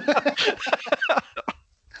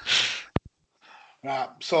 Right,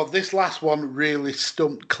 so this last one really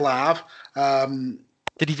stumped Clav.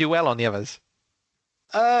 Did he do well on the others?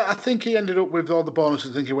 I think he ended up with all the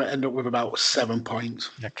bonuses. I think he ended up with about 7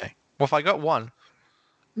 points. Okay. Well, if I got 1.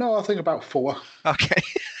 No, I think about 4. Okay.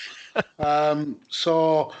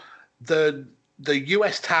 So the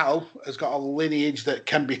US title has got a lineage that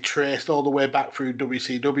can be traced all the way back through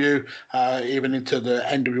WCW, even into the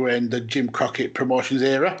NWA and the Jim Crockett Promotions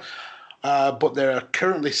era. But there are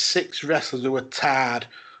currently 6 wrestlers who are tied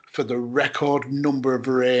for the record number of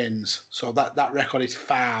reigns. So that record is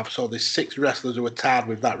 5. So there's 6 wrestlers who are tied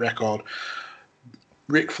with that record.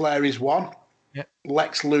 Ric Flair is 1. Yep.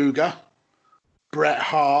 Lex Luger, Bret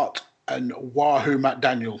Hart, and Wahoo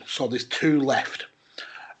McDaniel. So there's 2 left.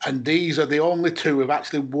 And these are the only 2 who have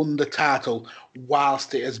actually won the title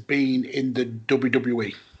whilst it has been in the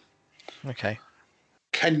WWE. Okay.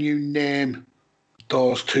 Can you name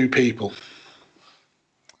those 2 people?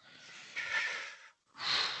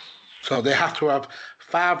 So they have to have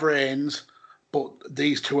 5 reigns, but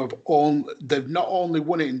these 2 they've not only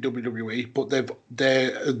won it in WWE, but they're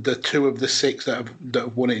the 2 of the 6 that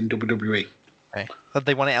have won it in WWE. Okay. Have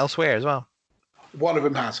they won it elsewhere as well? One of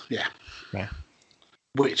them has, yeah. Yeah.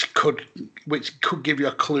 Which could give you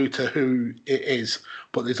a clue to who it is,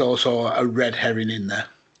 but there's also a red herring in there.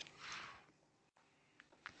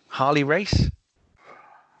 Harley Race?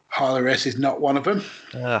 Harley Race is not one of them.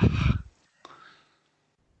 Ugh.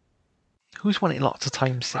 Who's won it lots of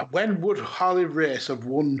times? When would Harley Race have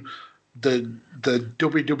won the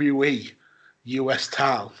WWE US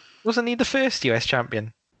title? Wasn't he the first US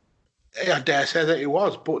champion? I dare say that he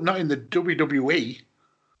was, but not in the WWE.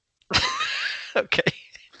 Okay.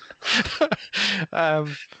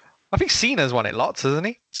 I think Cena's won it lots, hasn't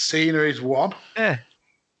he? Cena is one. Yeah.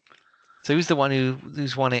 So who's the one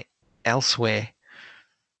who's won it elsewhere?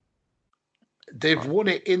 They've won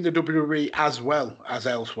it in the WWE as well as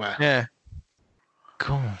elsewhere. Yeah.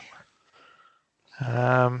 Cool.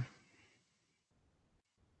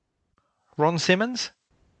 Ron Simmons?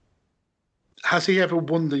 Has he ever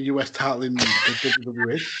won the US title in the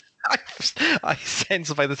WWE? I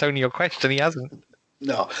sense by the tone of your question, he hasn't.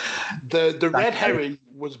 No. The red herring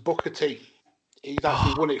was Booker T. He's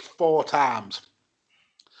actually won it 4 times.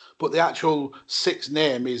 But the actual 6th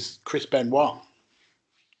name is Chris Benoit.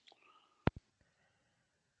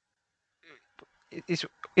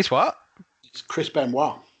 It's what? It's Chris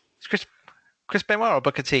Benoit. It's Chris Benoit or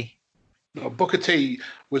Booker T? No, Booker T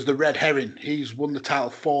was the red herring. He's won the title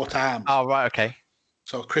 4 times. Oh, right, okay.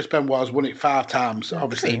 So Chris Benoit has won it 5 times.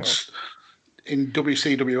 Obviously, it's in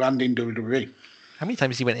WCW and in WWE. How many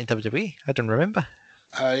times he went in WWE? I don't remember.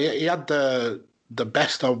 He had the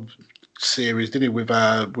best of series, didn't he, with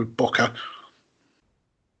Booker?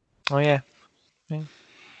 Oh, yeah.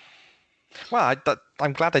 Well,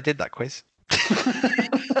 I'm glad I did that quiz.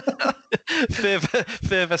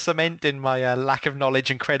 further cementing my lack of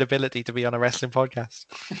knowledge and credibility to be on a wrestling podcast.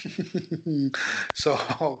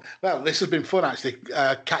 So, well, this has been fun, actually,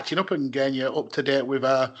 catching up and getting you up to date with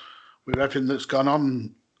everything that's gone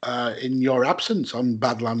on in your absence on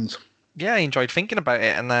Badlands. Yeah, I enjoyed thinking about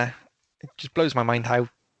it, and it just blows my mind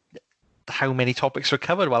how many topics were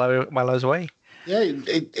covered while I was away. Yeah,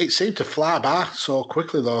 it seemed to fly by so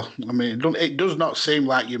quickly, though. I mean, it does not seem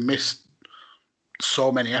like you missed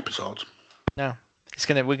so many episodes. No,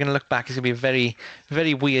 we're gonna look back. It's gonna be a very,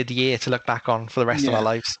 very weird year to look back on for the rest of our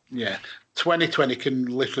lives. Yeah, 2020 can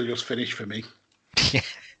literally just finish for me. Yeah,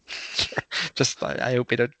 just I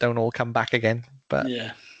hope it don't all come back again. But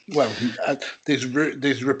yeah, well,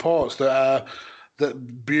 there's reports that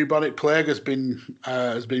that bubonic plague has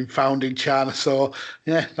been found in China. So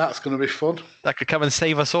yeah, that's going to be fun. That could come and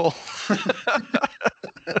save us all.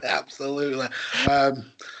 Absolutely.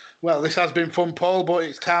 Well, this has been fun, Paul, but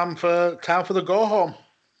it's time for the go home.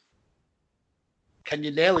 Can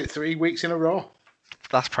you nail it 3 weeks in a row?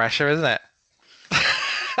 That's pressure, isn't it?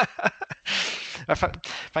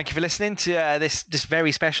 Thank you for listening to this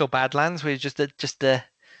very special Badlands. We're just the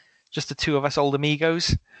 2 of us old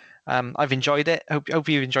amigos. I've enjoyed it. Hope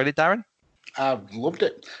you've enjoyed it, Darren. I've loved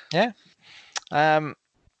it. Yeah.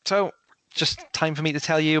 So just time for me to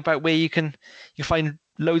tell you about where you can find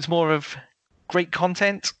loads more of great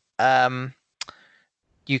content.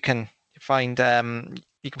 You can find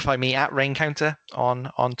me at Raincounter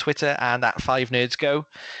on Twitter and at 5NerdsGo,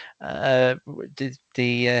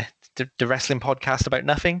 the wrestling podcast about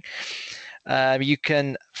nothing. You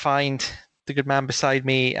can find the good man beside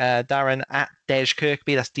me, Darren, at Dej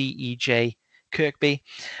Kirkby. That's DEJ Kirkby,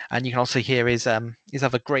 and you can also hear his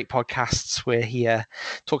other great podcasts where he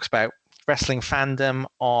talks about wrestling fandom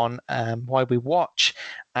on Why We Watch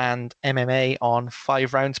and MMA on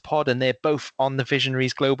 5 Rounds Pod, and they're both on the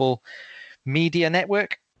Visionaries Global Media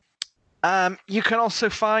Network. You can also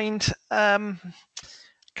find kind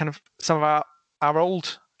of some of our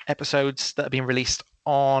old episodes that have been released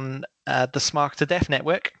on the Smark to Death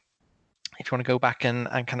Network. If you want to go back and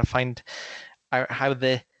kind of find out how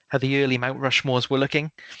the early Mount Rushmores were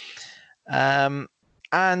looking. And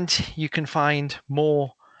you can find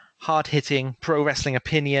more hard-hitting pro wrestling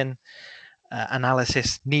opinion,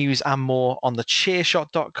 analysis, news, and more on the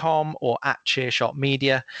Chairshot.com or at Chairshot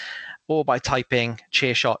Media, or by typing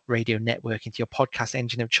Chairshot Radio Network into your podcast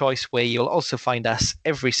engine of choice, where you'll also find us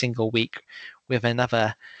every single week with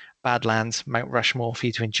another Badlands Mount Rushmore for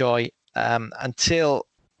you to enjoy.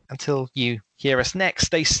 Until you hear us next,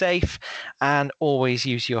 stay safe and always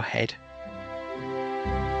use your head.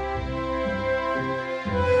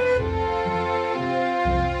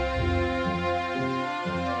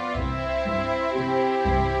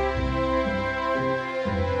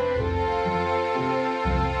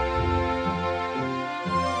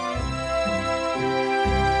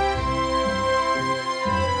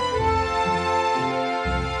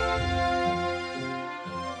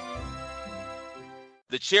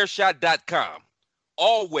 TheChairShot.com.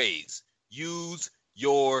 Always use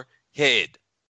your head.